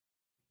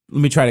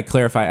 Let me try to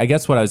clarify. I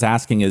guess what I was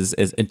asking is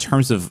in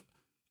terms of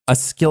a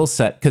skill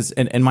set, because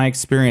in my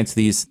experience,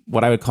 these,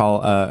 what I would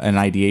call an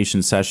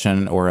ideation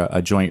session or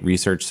a joint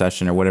research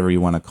session or whatever you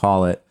want to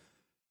call it,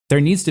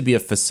 there needs to be a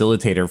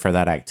facilitator for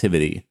that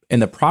activity. In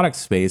the product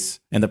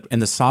space, in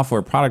the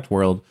software product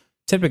world,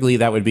 typically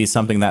that would be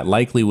something that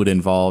likely would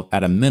involve,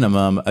 at a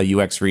minimum, a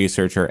UX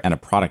researcher and a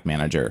product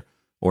manager,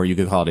 or you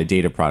could call it a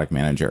data product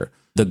manager.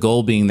 The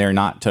goal being there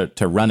not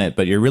to run it,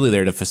 but you're really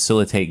there to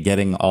facilitate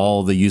getting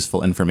all the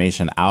useful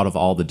information out of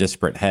all the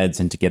disparate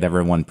heads and to get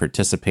everyone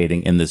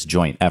participating in this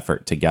joint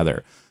effort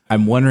together.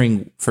 I'm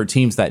wondering, for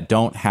teams that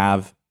don't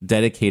have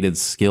dedicated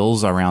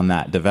skills around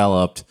that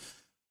developed,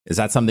 is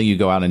that something you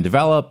go out and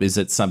develop? Is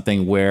it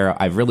something where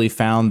I've really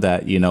found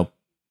that,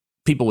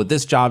 people with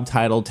this job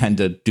title tend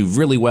to do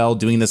really well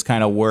doing this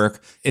kind of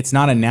work? It's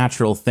not a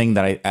natural thing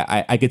that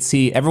I could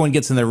see. Everyone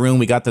gets in the room.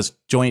 We got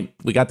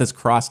this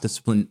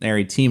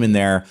cross-disciplinary team in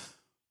there.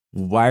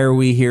 Why are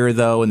we here,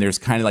 though? And there's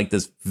kind of like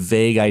this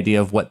vague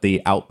idea of what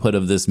the output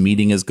of this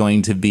meeting is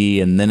going to be.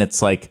 And then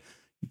it's like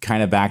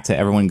kind of back to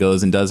everyone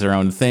goes and does their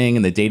own thing.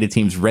 And the data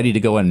team's ready to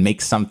go and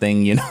make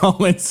something,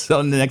 And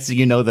so the next thing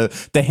you know,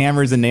 the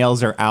hammers and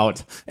nails are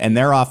out and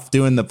they're off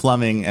doing the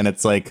plumbing. And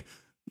it's like,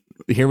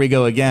 here we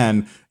go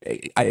again.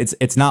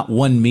 It's not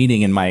one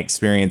meeting in my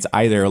experience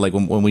either. Like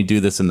when we do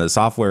this in the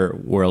software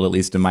world, at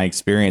least in my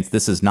experience,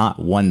 this is not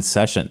one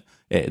session.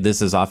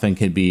 This is often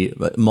could be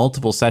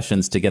multiple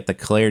sessions to get the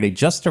clarity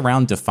just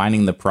around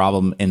defining the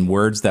problem in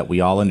words that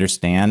we all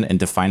understand and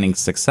defining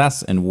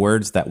success in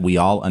words that we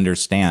all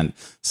understand,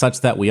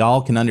 such that we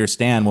all can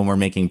understand when we're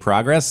making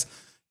progress.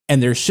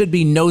 And there should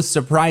be no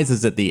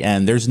surprises at the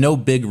end. There's no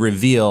big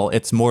reveal.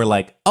 It's more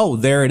like, oh,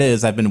 there it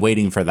is. I've been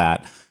waiting for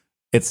that.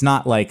 It's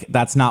not like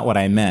that's not what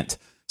I meant.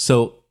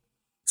 So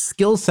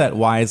skill set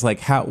wise,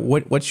 like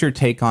what's your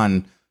take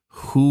on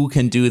who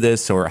can do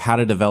this or how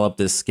to develop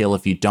this skill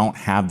if you don't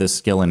have this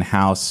skill in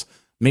house?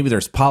 Maybe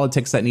there's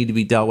politics that need to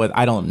be dealt with.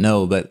 I don't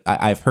know, but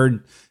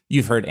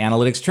you've heard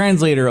analytics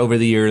translator over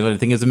the years. I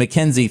think it's a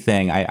McKinsey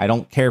thing. I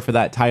don't care for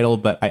that title,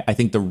 but I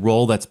think the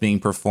role that's being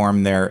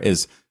performed there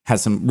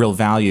has some real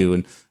value.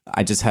 And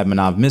I just had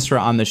Manav Misra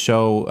on the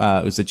show,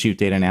 who's the Chief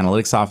Data and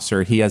Analytics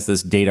Officer. He has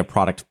this data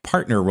product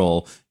partner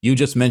role. You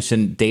just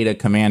mentioned data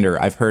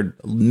commander. I've heard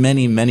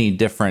many, many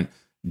different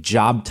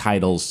job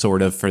titles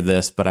sort of for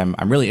this, but I'm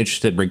really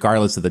interested,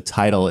 regardless of the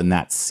title and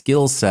that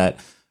skill set,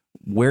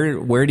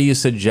 where do you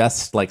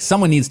suggest, like,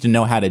 someone needs to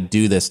know how to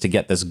do this to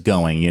get this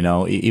going,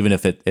 even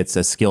if it's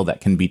a skill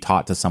that can be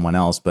taught to someone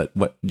else? But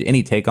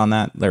any take on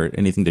that or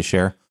anything to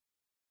share?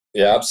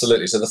 Yeah,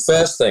 absolutely. So the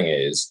first thing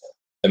is,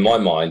 in my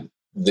mind,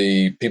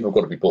 the people have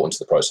got to be brought into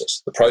the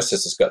process. The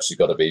process has actually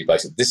got to be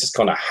basically, this is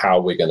kind of how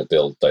we're going to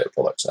build data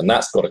products. And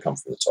that's got to come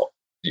from the top.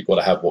 You've got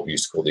to have what we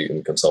used to call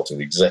in consulting,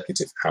 the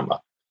executive hammer,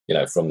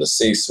 from the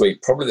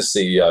C-suite, probably the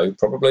CEO,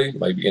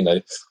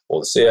 maybe,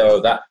 or the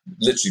CEO, that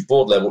literally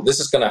board level. This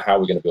is going to how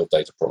we're going to build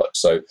data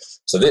products.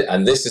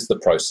 And this is the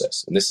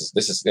process. And this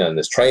is, and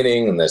there's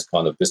training and there's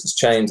kind of business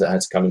change that had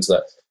to come into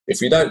that.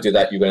 If you don't do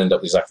that, you're going to end up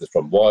with exactly this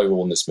problem. Why are we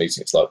all in this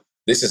meeting? It's like,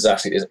 this is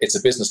actually, it's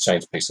a business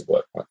change piece of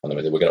work. Right?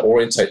 We're going to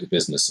orientate the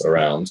business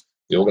around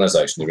the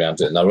organization,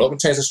 around it. Now, we're not going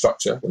to change the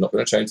structure. We're not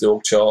going to change the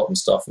org chart and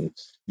stuff. And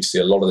you see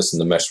a lot of this in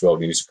the mesh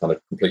world. You need to kind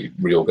of completely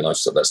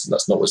reorganize. So that's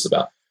not what it's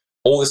about.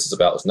 All this is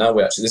about is now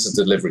this is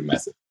a delivery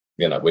method.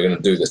 We're going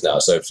to do this now.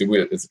 So if the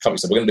company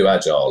said, we're going to do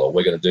agile, or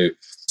we're going to do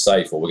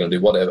safe, or we're going to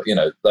do whatever,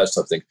 those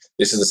type of things,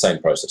 this is the same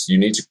process. You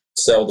need to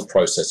sell the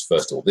process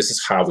first of all. This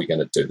is how we're going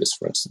to do this,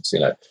 for instance,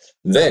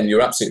 Then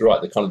you're absolutely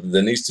right.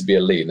 There needs to be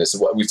a lead. And this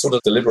is what we've sort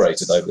of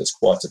deliberated over this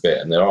quite a bit.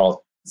 And there are,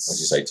 as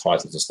you say,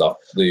 titles and stuff.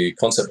 The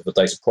concept of a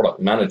data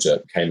product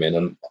manager came in,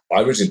 and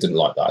I originally didn't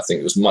like that. I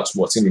think it seemed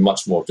to be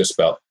much more just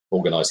about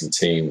organizing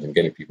teams and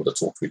getting people to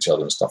talk to each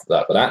other and stuff like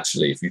that. But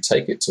actually, if you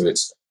take it to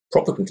its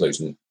proper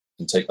conclusion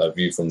and take that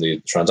view from the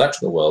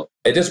transactional world,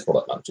 it is a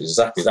product manager. It's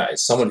exactly that.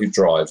 It's someone who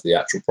drives the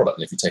actual product.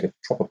 And if you take a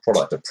proper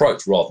product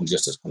approach rather than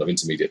just a kind of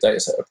intermediate data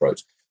set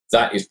approach,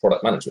 that is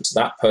product management. So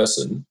that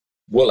person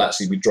will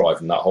actually be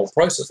driving that whole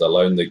process. They'll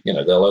own the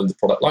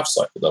product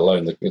lifecycle. They'll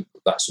own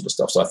that sort of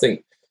stuff. So I think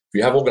if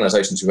you have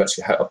organizations who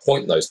actually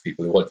appoint those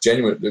people who are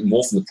genuinely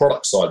more from the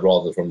product side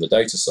rather than from the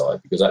data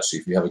side, because actually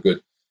if you have a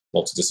good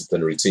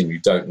multidisciplinary team,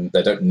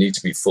 they don't need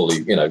to be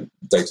fully,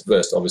 data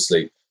versed.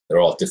 Obviously, there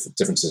are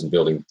differences in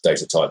building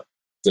data type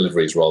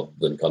deliveries rather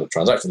than kind of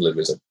transactional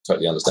deliveries. I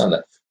totally understand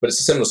that. But it's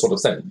a similar sort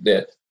of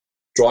thing.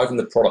 Driving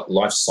the product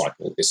life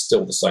cycle is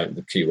still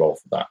the key role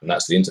for that. And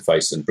that's the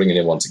interface and bringing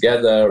everyone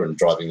together and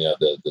driving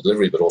the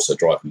delivery, but also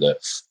driving the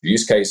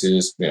use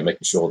cases, making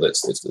sure that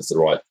it's the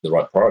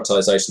right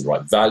prioritization, the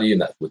right value,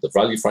 and that with the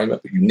value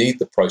framework. But you need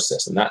the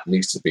process, and that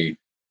needs to be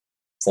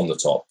from the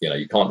top.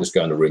 You can't just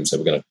go in a room and say,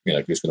 we're going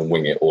to, just going to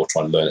wing it or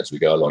try and learn it as we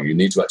go along. You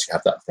need to actually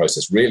have that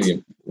process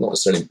really not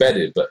necessarily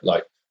embedded, but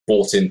like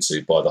bought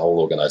into by the whole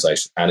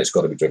organization, and it's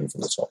got to be driven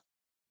from the top.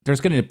 There's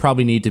going to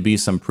probably need to be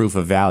some proof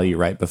of value,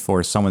 right,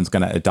 before someone's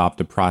going to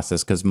adopt a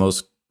process, because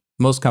most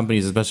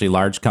companies, especially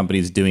large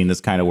companies doing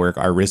this kind of work,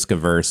 are risk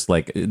averse.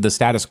 Like the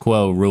status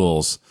quo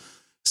rules.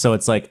 So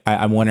it's like,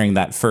 I'm wondering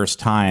that first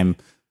time,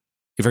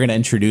 if you're going to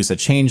introduce a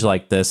change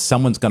like this,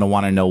 someone's going to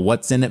want to know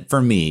what's in it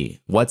for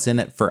me, what's in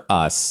it for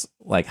us.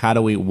 Like,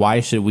 why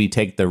should we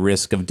take the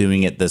risk of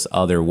doing it this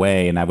other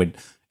way? And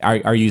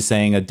are you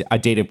saying a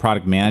data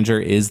product manager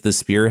is the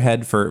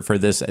spearhead for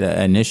this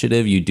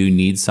initiative? You do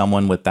need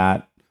someone with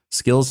that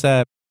skill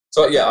set?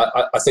 So yeah,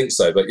 I think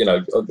so. But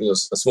a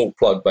small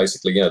plug,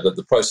 basically,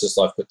 the process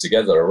I've put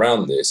together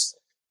around this,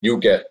 you'll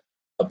get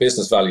a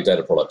business value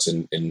data product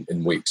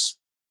in weeks.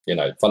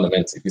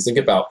 Fundamentally, if you think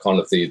about kind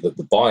of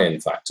the buy-in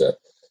factor,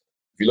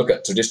 if you look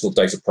at traditional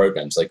data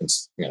programs, they can,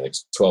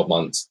 it's 12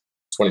 months,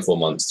 24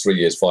 months, 3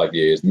 years, 5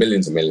 years,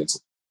 millions and millions,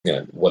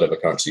 whatever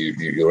currency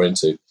you're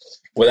into,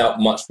 without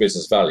much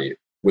business value.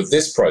 With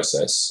this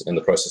process, in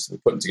the process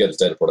of putting together the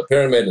data product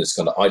pyramid, and it's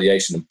kind of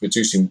ideation and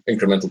producing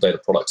incremental data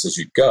products as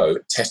you go,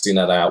 testing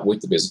that out with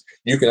the business,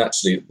 you can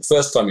actually, the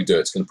first time you do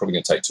it, it's probably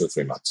going to take 2 or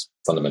 3 months,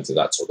 fundamentally,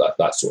 that sort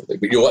of thing.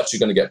 But you're actually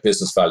going to get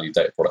business value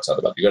data products out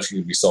of that. You're actually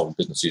going to be solving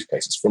business use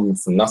cases from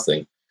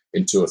nothing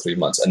in 2 or 3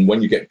 months. And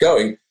when you get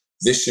going,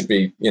 this should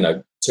be,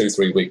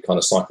 2-3 week kind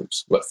of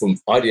cycles, but from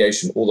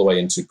ideation all the way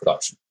into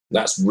production.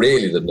 That's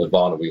really the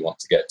nirvana we want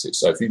to get to.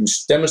 So if you can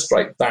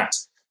demonstrate that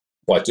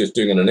by just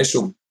doing an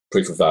initial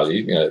proof of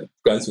value,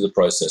 going through the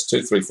process,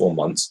 2, 3, 4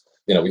 months.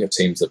 We have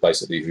teams that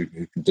basically who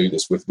can do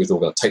this with all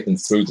going to take them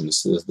through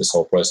this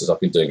whole process. I've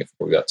been doing it for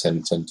probably about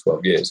 10,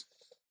 12 years.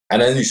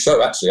 And then you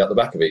show actually at the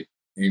back of it,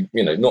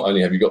 not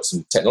only have you got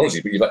some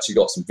technology, but you've actually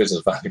got some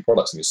business value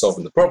products and you're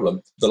solving the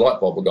problem. The light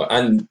bulb will go,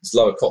 and it's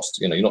lower cost.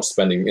 You're not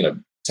spending,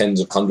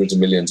 tens of hundreds of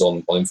millions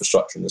on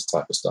infrastructure and this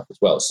type of stuff as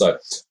well. So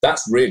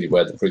that's really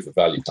where the proof of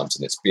value comes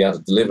in. It's be able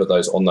to deliver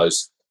those on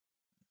those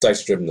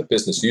data-driven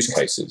business use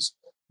cases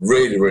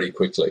really, really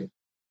quickly.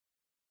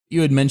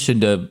 You had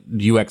mentioned a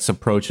UX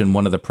approach in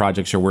one of the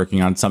projects you're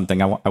working on.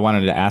 Something I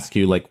wanted to ask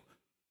you, like,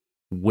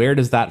 where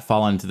does that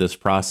fall into this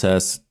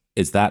process?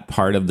 Is that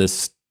part of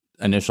this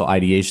initial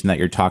ideation that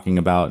you're talking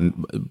about?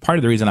 And part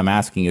of the reason I'm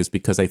asking is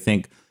because I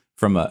think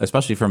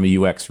especially from a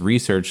UX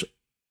research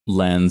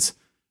lens,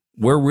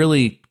 we're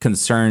really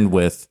concerned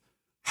with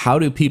how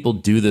do people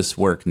do this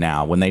work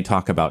now when they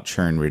talk about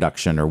churn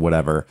reduction or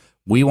whatever.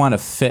 We want to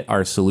fit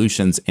our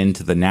solutions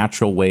into the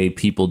natural way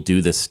people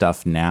do this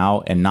stuff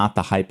now and not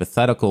the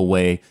hypothetical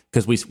way.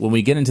 Because when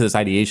we get into this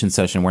ideation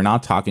session, we're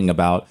not talking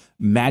about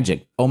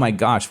magic. Oh my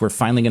gosh, we're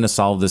finally going to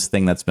solve this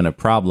thing that's been a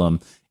problem.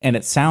 And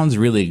it sounds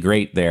really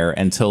great there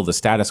until the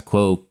status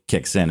quo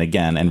kicks in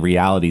again and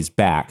reality's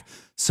back.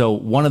 So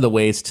one of the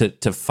ways to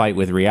fight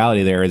with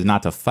reality there is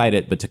not to fight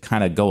it, but to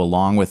kind of go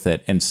along with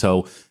it. And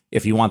so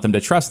if you want them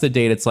to trust the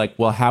data, it's like,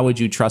 well, how would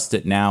you trust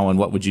it now? And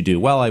what would you do?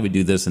 Well, I would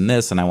do this and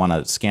this, and I want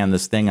to scan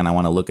this thing, and I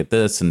want to look at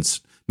this, and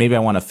maybe I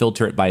want to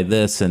filter it by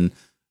this. And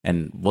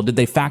well, did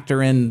they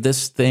factor in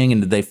this thing?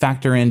 And did they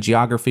factor in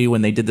geography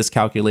when they did this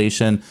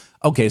calculation?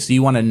 Okay, so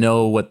you want to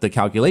know what the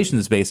calculation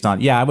is based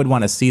on. Yeah, I would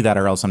want to see that,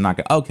 or else I'm not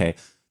going to. Okay,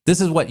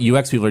 this is what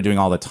UX people are doing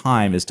all the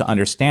time, is to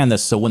understand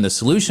this. So when the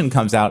solution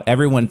comes out,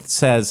 everyone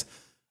says,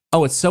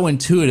 oh, it's so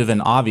intuitive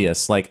and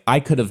obvious. Like,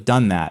 I could have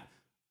done that.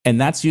 And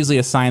that's usually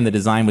a sign the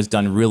design was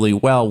done really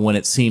well, when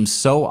it seems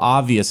so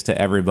obvious to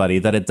everybody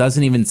that it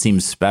doesn't even seem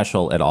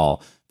special at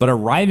all. But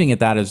arriving at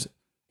that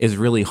is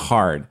really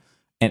hard.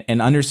 And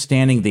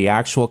understanding the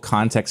actual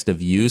context of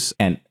use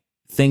and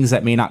things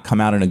that may not come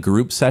out in a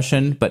group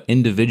session, but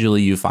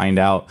individually you find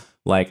out,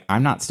 like,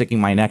 I'm not sticking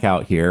my neck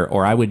out here,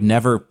 or I would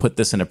never put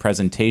this in a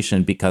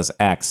presentation because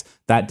X.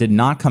 That did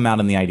not come out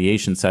in the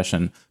ideation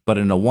session, but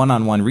in a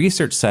one-on-one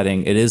research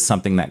setting, it is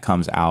something that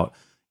comes out.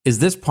 Is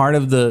this part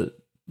of the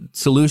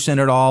solution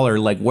at all, or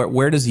like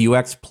where does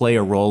UX play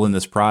a role in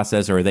this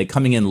process, or are they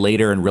coming in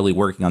later and really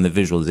working on the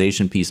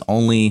visualization piece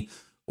only?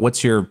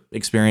 What's your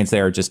experience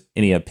there, or just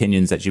any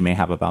opinions that you may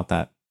have about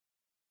that?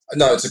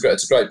 No, it's a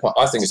great point.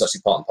 I think it's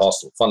actually part and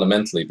parcel.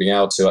 Fundamentally, being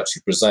able to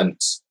actually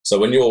present. So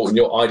when you're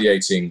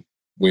ideating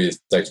with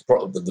data,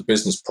 the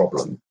business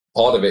problem,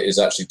 part of it is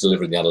actually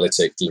delivering the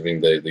analytic,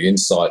 delivering the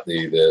insight,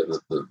 the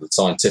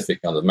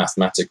scientific kind of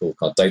mathematical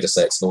kind of data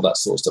sets and all that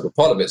sort of stuff. But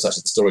part of it is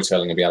actually the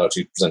storytelling and being able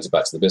to present it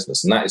back to the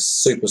business. And that is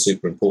super,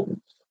 super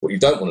important. What you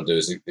don't want to do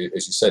is,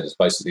 as you said, is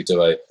basically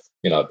do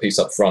a piece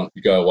up front.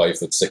 You go away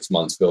for 6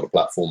 months, build a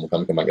platform, and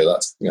come back and go,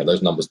 that's,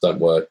 those numbers don't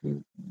work,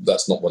 and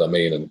that's not what I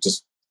mean. And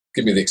just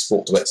give me the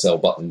export to Excel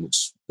button, which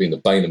has been the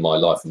bane of my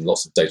life and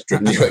lots of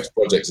data-driven UX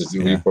projects, as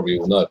you probably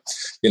all know.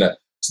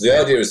 So the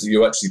idea is that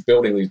you're actually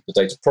building the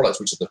data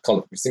products, which are the kind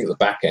of, we think, at the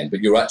back end,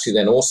 but you're actually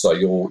then also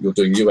you're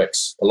doing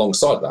UX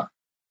alongside that.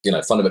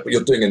 Fundamentally, but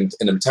you're doing it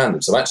in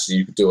tandem. So actually,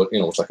 you could do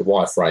it's like a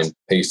wireframe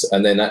piece,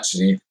 and then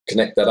actually you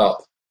connect that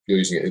up. You're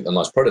using a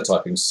nice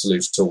prototyping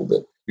solution tool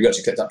that you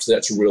actually connect up to the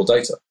actual real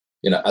data.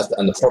 And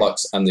the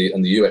products and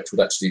the UX would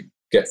actually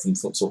get from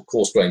sort of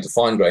coarse grain to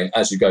fine grain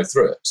as you go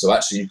through it. So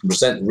actually, you can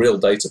present real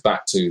data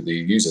back to the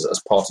users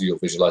as part of your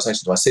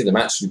visualization. So I see them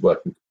actually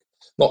working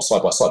not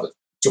side by side, but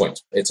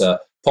joint. It's a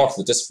part of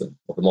the discipline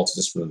of the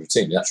multidisciplinary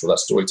team, the actual that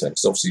storytelling.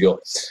 So obviously,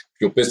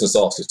 your business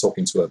artist is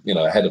talking to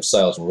a head of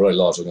sales of a very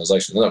large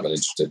organization. They're not really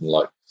interested in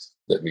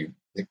that we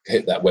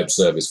hit that web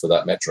service for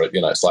that metric.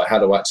 It's like, how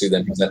do I actually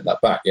then present that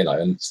back?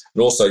 And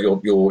also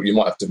you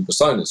might have different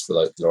personas for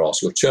those that are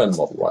asked. Your churn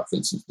model, right? For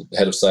instance, the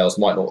head of sales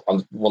might not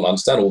want to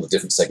understand all the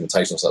different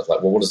segmentation stuff.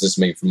 Like, well, what does this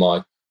mean for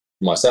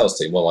my sales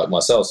team? Well, like my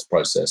sales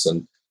process,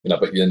 and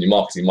but then your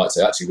marketing might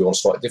say, actually, we want a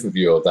slightly different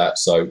view of that.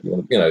 So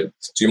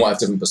so you might have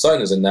different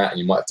personas in that, and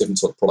you might have different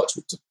sort of products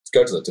to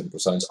go to the different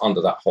personas under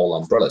that whole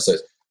umbrella. So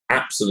it's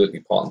absolutely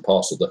part and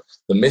parcel.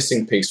 The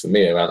missing piece for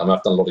me around,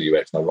 I've done a lot of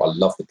UX, and I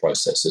love the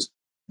processes.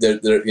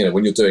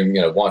 When you're doing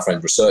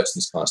wireframe research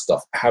and this kind of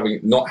stuff,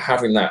 not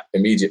having that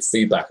immediate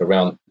feedback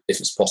around if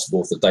it's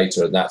possible with the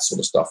data and that sort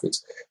of stuff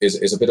is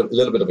a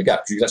little bit of a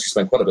gap. You can actually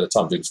spend quite a bit of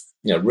time doing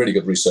really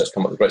good research,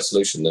 come up with a great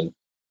solution, and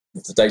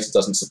if the data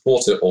doesn't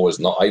support it, or is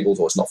not able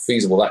to, or it's not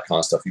feasible, that kind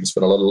of stuff, you can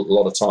spend a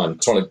lot of time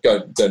trying to go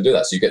and do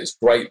that. So you get this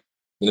great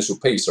initial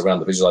piece around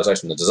the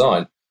visualization and the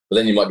design, but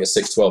then you might get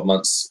 6, 12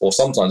 months, or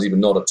sometimes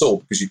even not at all,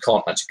 because you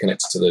can't actually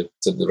connect it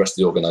to the rest of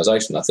the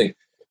organization. I think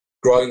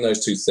growing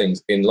those two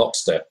things in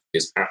lockstep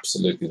is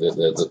absolutely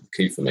the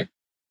key for me.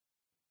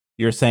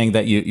 You're saying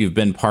that you've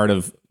been part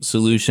of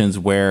solutions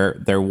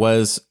where there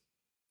was,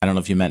 I don't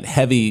know if you meant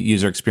heavy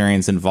user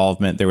experience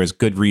involvement, there was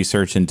good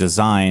research and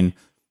design,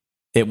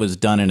 it was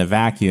done in a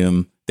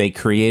vacuum, they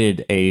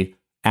created a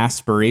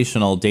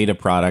aspirational data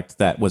product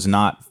that was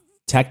not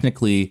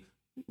technically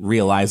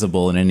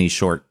realizable in any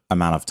short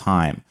amount of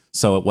time.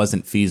 So it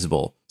wasn't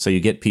feasible. So you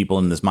get people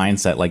in this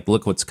mindset, like,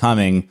 look what's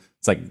coming.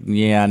 It's like,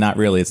 yeah, not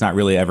really. It's not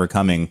really ever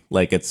coming.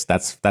 Like that's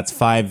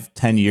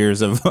 5-10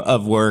 years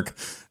of work,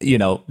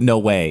 no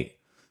way.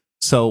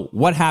 So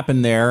what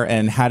happened there,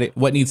 and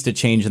what needs to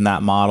change in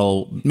that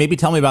model? Maybe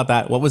tell me about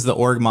that. What was the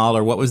org model,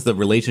 or what was the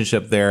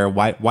relationship there?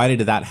 Why did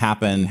that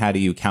happen? How do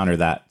you counter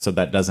that so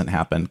that doesn't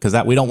happen? Because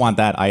we don't want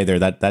that either.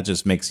 That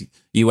just makes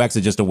UX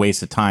is just a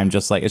waste of time.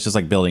 It's just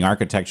like building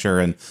architecture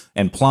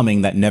and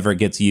plumbing that never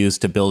gets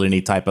used to build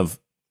any type of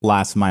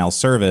last mile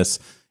service.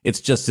 It's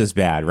just as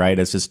bad, right?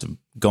 It's just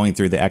going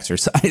through the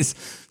exercise.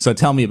 So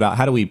tell me about,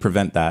 how do we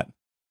prevent that?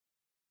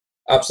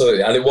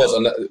 Absolutely, and it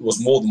was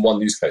more than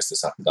one use case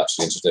this happened.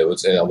 Actually, interesting. It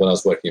was when I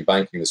was working in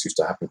banking. This used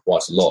to happen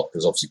quite a lot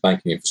because obviously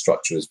banking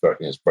infrastructure is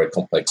very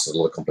complex. There's a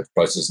lot of complex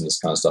processes and this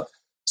kind of stuff.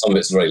 Some of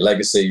it's very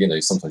legacy.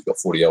 Sometimes you've got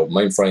 40-year-old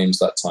mainframes,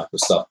 that type of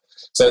stuff.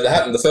 So it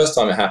happened. The first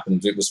time it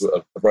happened, it was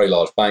a very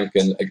large bank,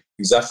 and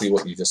exactly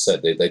what you just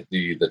said.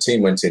 The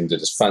team went in,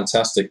 did this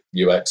fantastic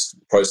UX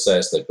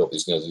process. They built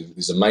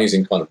these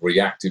amazing kind of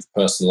reactive,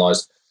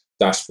 personalized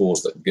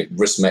dashboards that give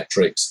risk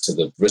metrics to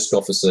the risk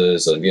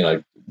officers,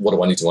 and what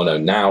do I need to know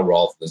now,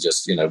 rather than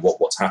just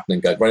what's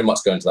happening. Very much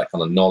go into that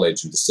kind of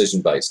knowledge and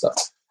decision based stuff.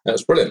 And it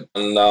was brilliant,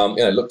 and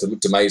it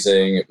looked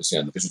amazing. It was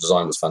the visual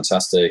design was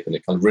fantastic, and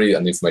it kind of really,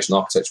 and the information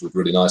architecture was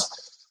really nice.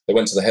 They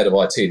went to the head of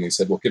IT and he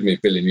said, "Well, give me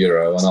 €1 billion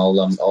and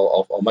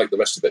I'll make the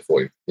rest of it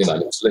for you." It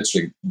was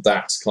literally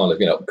that kind of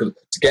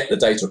to get the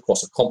data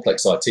across a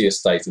complex IT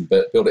estate and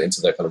build it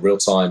into their kind of real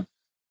time.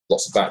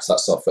 Lots of backs, that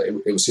stuff.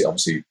 It was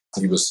obviously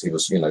he was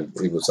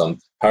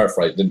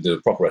paraphrased, didn't do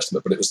a proper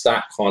estimate, but it was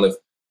that kind of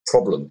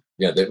problem.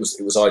 It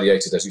was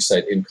ideated, as you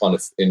said, in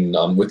with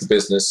the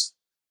business,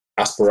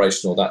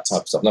 aspirational, that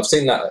type of stuff. And I've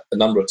seen that a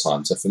number of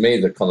times. So for me,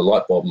 the kind of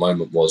light bulb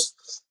moment was,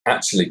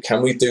 actually,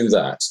 can we do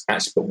that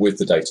but with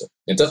the data?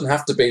 It doesn't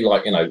have to be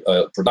like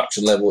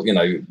production level,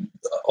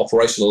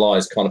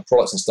 operationalized kind of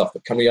products and stuff,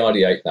 but can we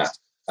ideate that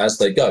as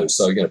they go?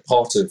 So,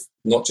 part of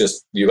not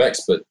just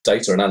UX, but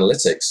data and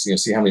analytics,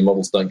 see how many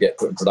models don't get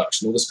put in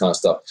production, all this kind of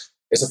stuff.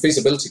 It's a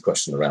feasibility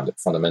question around it,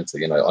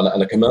 fundamentally, and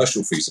a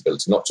commercial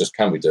feasibility, not just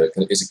can we do it,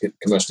 is it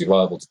commercially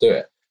viable to do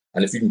it?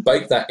 And if you can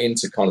bake that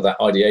into kind of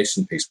that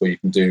ideation piece where you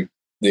can do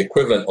the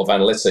equivalent of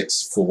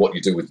analytics for what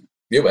you do with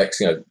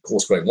UX,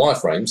 coarse grain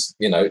wireframes,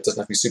 it doesn't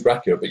have to be super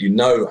accurate, but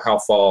how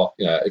far,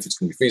 if it's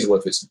going to be feasible,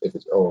 if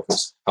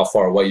it's how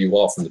far away you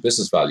are from the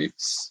business value,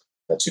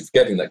 that you're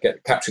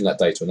capturing that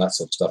data and that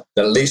sort of stuff.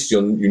 That at least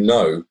you're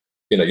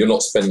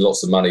not spending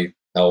lots of money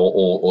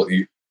or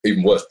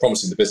even worse,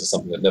 promising the business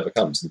something that never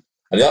comes.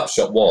 And the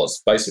upshot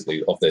was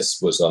basically of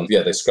this was,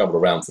 they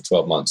scrambled around for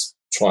 12 months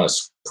trying to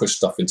push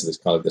stuff into this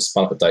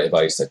spun up a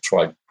database. They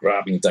tried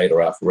grabbing data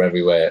out from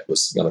everywhere. It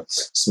was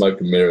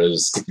smoke and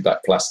mirrors, sticky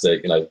back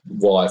plastic,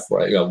 wire,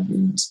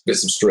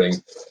 bits of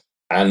string,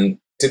 and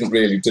didn't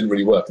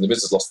really work. And the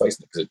business lost faith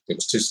in it because it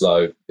was too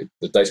slow.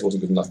 The data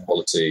wasn't good enough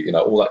quality.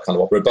 All that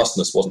kind of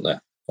robustness wasn't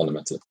there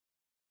fundamentally.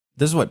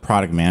 This is what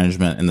product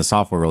management in the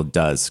software world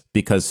does,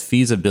 because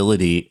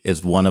feasibility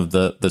is one of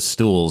the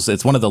stools.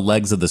 It's one of the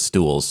legs of the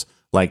stools.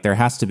 Like, there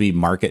has to be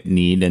market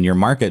need, and your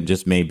market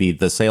just may be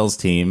the sales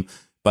team,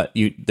 but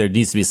there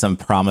needs to be some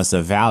promise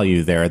of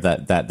value there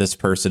that this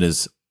person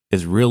is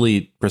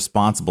really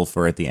responsible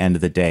for at the end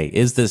of the day.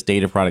 Is this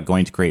data product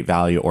going to create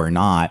value or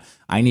not?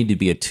 I need to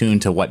be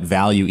attuned to what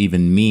value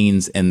even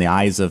means in the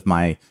eyes of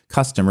my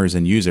customers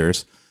and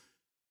users.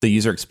 The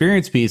user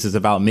experience piece is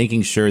about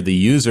making sure the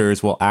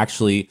users will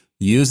actually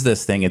use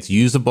this thing. It's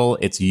usable,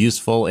 it's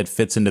useful, it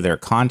fits into their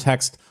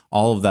context,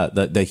 all of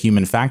the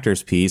human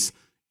factors piece.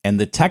 And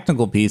the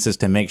technical piece is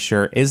to make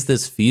sure, is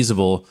this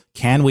feasible?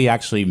 Can we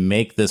actually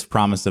make this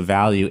promise of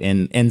value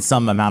in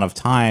some amount of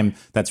time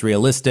that's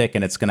realistic,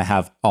 and it's going to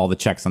have all the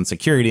checks on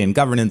security and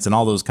governance and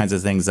all those kinds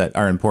of things that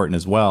are important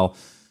as well?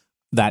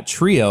 That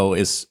trio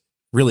is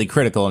really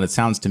critical. And it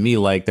sounds to me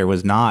like there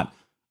was not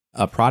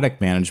a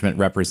product management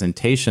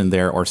representation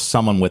there, or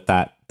someone with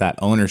that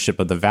ownership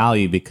of the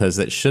value, because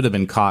it should have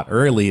been caught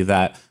early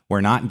that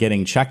we're not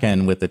getting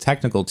check-in with the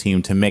technical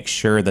team to make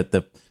sure that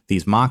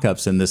these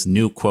mock-ups in this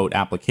new quote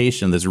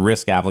application, this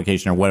risk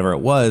application or whatever it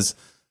was,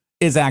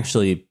 is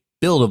actually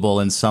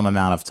buildable in some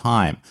amount of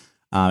time.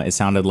 It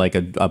sounded like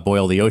a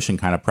boil the ocean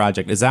kind of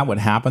project. Is that what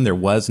happened? There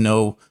was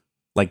no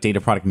data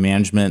product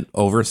management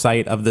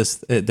oversight of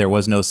this. There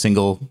was no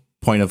single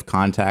point of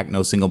contact,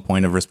 no single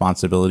point of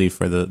responsibility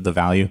for the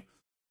value.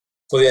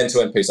 For the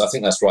end-to-end piece, I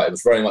think that's right. It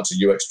was very much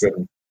a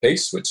UX-driven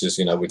piece, which is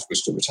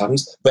which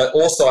happens. But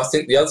also, I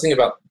think the other thing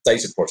about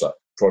data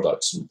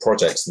products and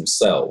projects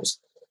themselves,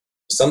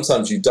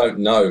 sometimes you don't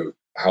know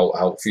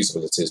how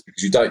feasible it is,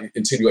 because you don't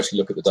until you actually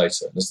look at the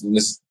data. And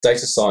this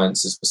data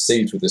science is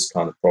perceived with this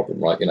kind of problem,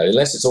 right?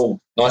 Unless it's all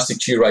nicely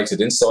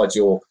curated inside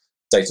your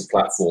data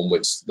platform,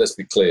 which, let's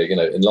be clear,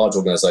 in large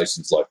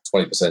organizations, like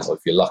 20%, or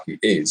if you're lucky,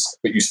 is,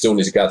 but you still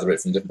need to gather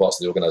it from different parts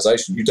of the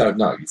organization. You don't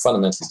know. You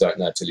fundamentally don't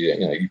know until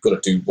you've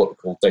got to do what we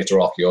call data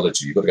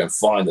archaeology. You've got to go and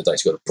find the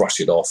data. You've got to brush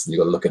it off, and you've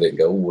got to look at it and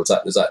go, oh,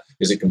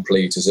 is it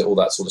complete? Is it all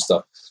that sort of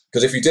stuff?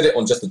 Because if you did it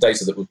on just the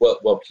data that was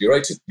well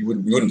curated, you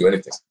wouldn't do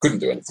anything. Couldn't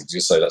do anything.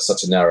 You say that's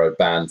such a narrow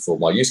band for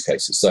my use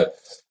cases. So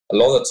a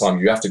lot of the time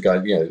you have to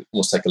go,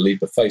 almost take a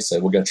leap of faith. Say,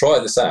 we're going to try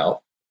this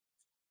out,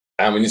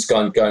 and we need to go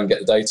and get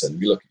the data.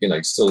 And you look,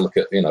 you still look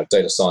at,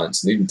 data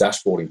science and even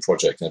dashboarding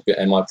project,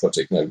 MI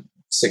project,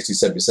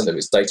 60-70% of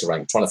it's data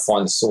rank, trying to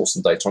find the source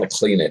and data, trying to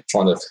clean it,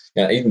 trying to,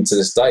 even to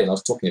this day, and I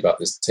was talking about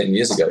this 10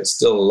 years ago, it's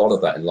still a lot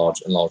of that in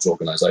large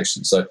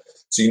organizations. So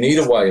you need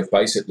a way of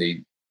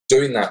basically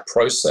doing that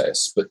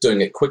process, but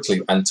doing it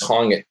quickly and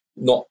tying it,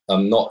 not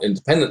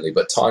independently,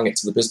 but tying it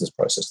to the business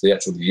process,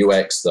 the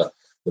UX, the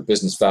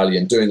business value,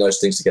 and doing those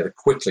things together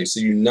quickly.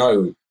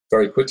 So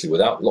very quickly,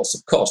 without lots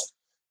of cost,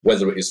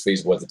 whether it is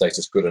feasible, whether the data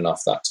is good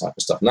enough, that type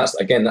of stuff. And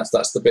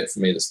that's the bit for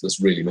me that's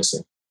really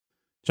missing.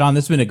 John,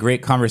 this has been a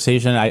great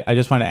conversation. I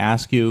just want to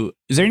ask you,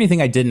 is there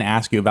anything I didn't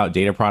ask you about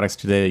data products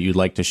today that you'd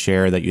like to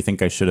share that you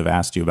think I should have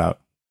asked you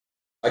about?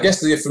 I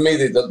guess for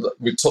me,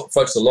 we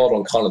focused a lot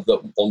on kind of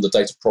on the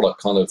data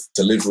product kind of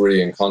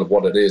delivery and kind of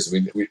what it is.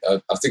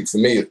 I think for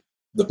me,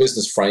 the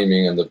business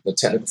framing and the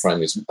technical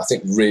framing is, I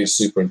think, really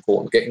super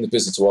important. Getting the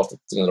business to ask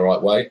in the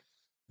right way.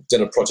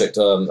 Did a project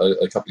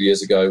a couple of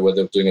years ago where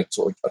they were doing a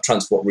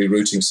transport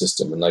rerouting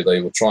system, and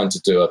they were trying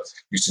to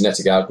use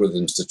genetic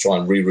algorithms to try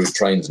and reroute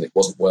trains, and it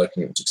wasn't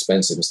working. It was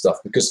expensive and stuff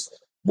because,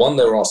 one,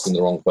 they were asking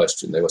the wrong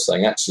question. They were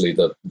saying actually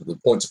the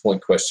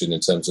point-to-point question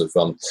in terms of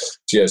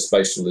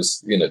geospatial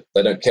is,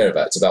 they don't care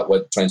about it. It's about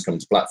where trains come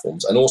to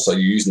platforms, and also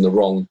you're using the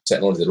wrong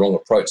technology, the wrong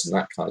approach, and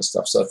that kind of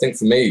stuff. So I think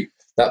for me,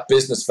 that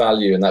business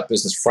value and that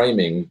business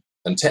framing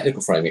and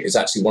technical framing is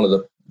actually one of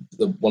the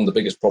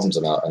biggest problems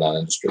in our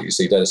industry. You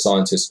see data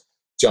scientists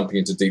jumping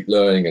into deep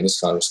learning and this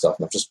kind of stuff,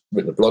 and I've just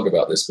written a blog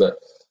about this, but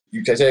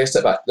you can take a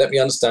step back. Let me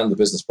understand the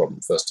business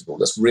problem, first of all.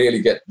 Let's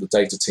really get the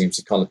data teams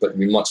to kind of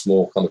be much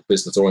more kind of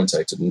business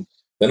orientated, and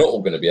they're not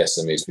all going to be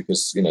SMEs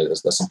because,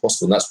 that's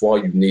impossible, and that's why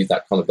you need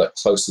that kind of that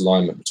close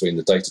alignment between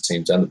the data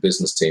teams and the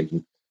business teams.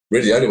 And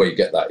really the only way you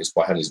get that is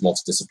by having these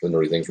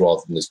multidisciplinary things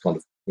rather than this kind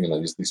of,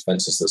 these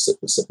fences that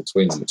sit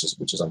between them,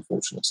 which is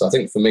unfortunate. So I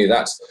think for me,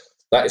 that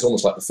is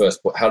almost like the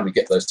first point. How do we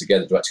get those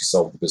together to actually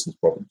solve the business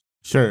problem?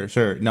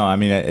 Sure. No, I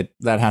mean,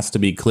 that has to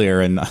be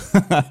clear. And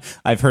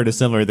I've heard a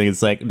similar thing.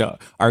 It's like, no,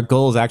 our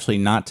goal is actually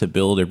not to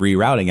build a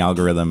rerouting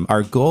algorithm.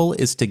 Our goal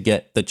is to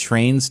get the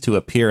trains to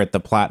appear at the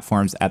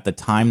platforms at the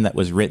time that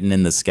was written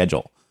in the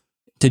schedule,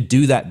 to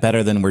do that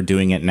better than we're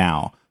doing it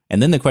now.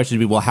 And then the question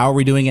would be, well, how are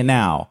we doing it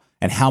now?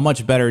 And how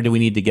much better do we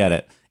need to get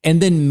it?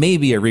 And then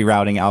maybe a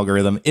rerouting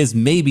algorithm is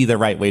maybe the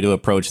right way to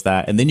approach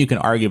that. And then you can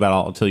argue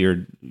about it until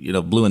you're,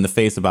 blue in the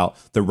face about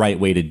the right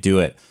way to do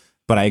it.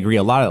 But I agree,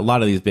 a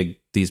lot of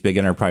these big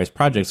enterprise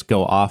projects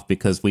go off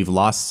because we've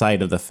lost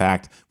sight of the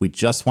fact we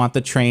just want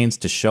the trains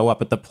to show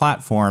up at the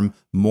platform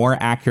more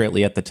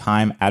accurately at the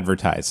time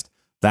advertised.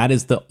 That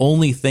is the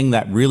only thing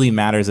that really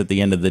matters at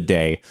the end of the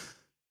day.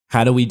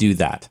 How do we do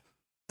that?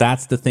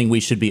 That's the thing.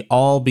 We should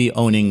all be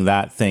owning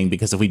that thing,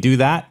 because if we do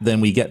that, then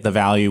we get the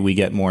value, we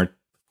get more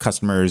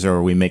customers,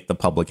 or we make the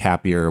public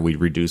happier, or we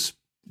reduce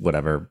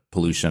whatever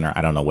pollution, or I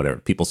don't know, whatever,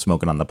 people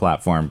smoking on the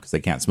platform because they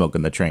can't smoke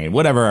in the train,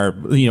 whatever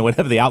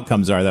the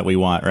outcomes are that we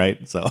want,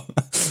 right? So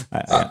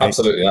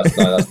absolutely.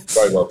 That's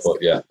very well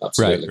put. Yeah,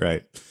 absolutely.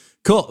 Right.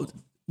 Cool.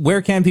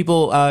 Where can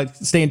people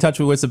stay in touch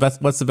with?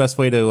 What's the best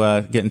way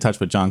to get in touch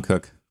with John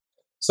Cook?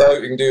 So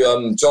you can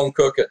do John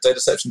Cook at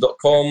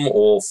dataception.com,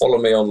 or follow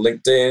me on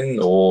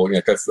LinkedIn, or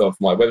go for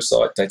my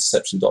website,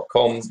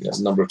 dataception.com. There's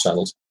a number of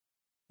channels.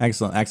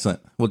 Excellent.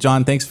 Well,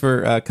 John, thanks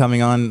for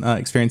coming on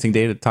Experiencing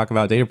Data to talk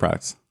about data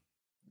products.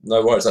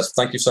 No worries.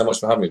 Thank you so much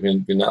for having me.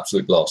 It's been an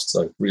absolute blast.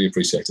 So really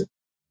appreciate it.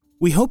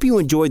 We hope you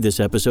enjoyed this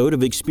episode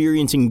of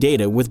Experiencing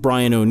Data with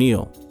Brian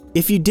O'Neill.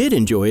 If you did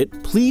enjoy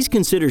it, please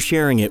consider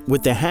sharing it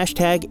with the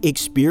hashtag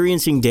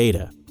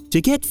 #ExperiencingData.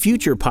 To get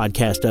future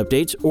podcast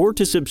updates, or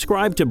to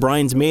subscribe to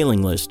Brian's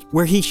mailing list,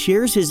 where he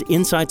shares his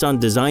insights on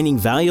designing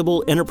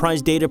valuable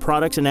enterprise data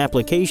products and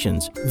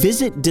applications,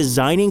 visit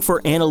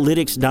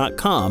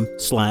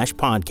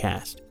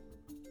designingforanalytics.com/podcast.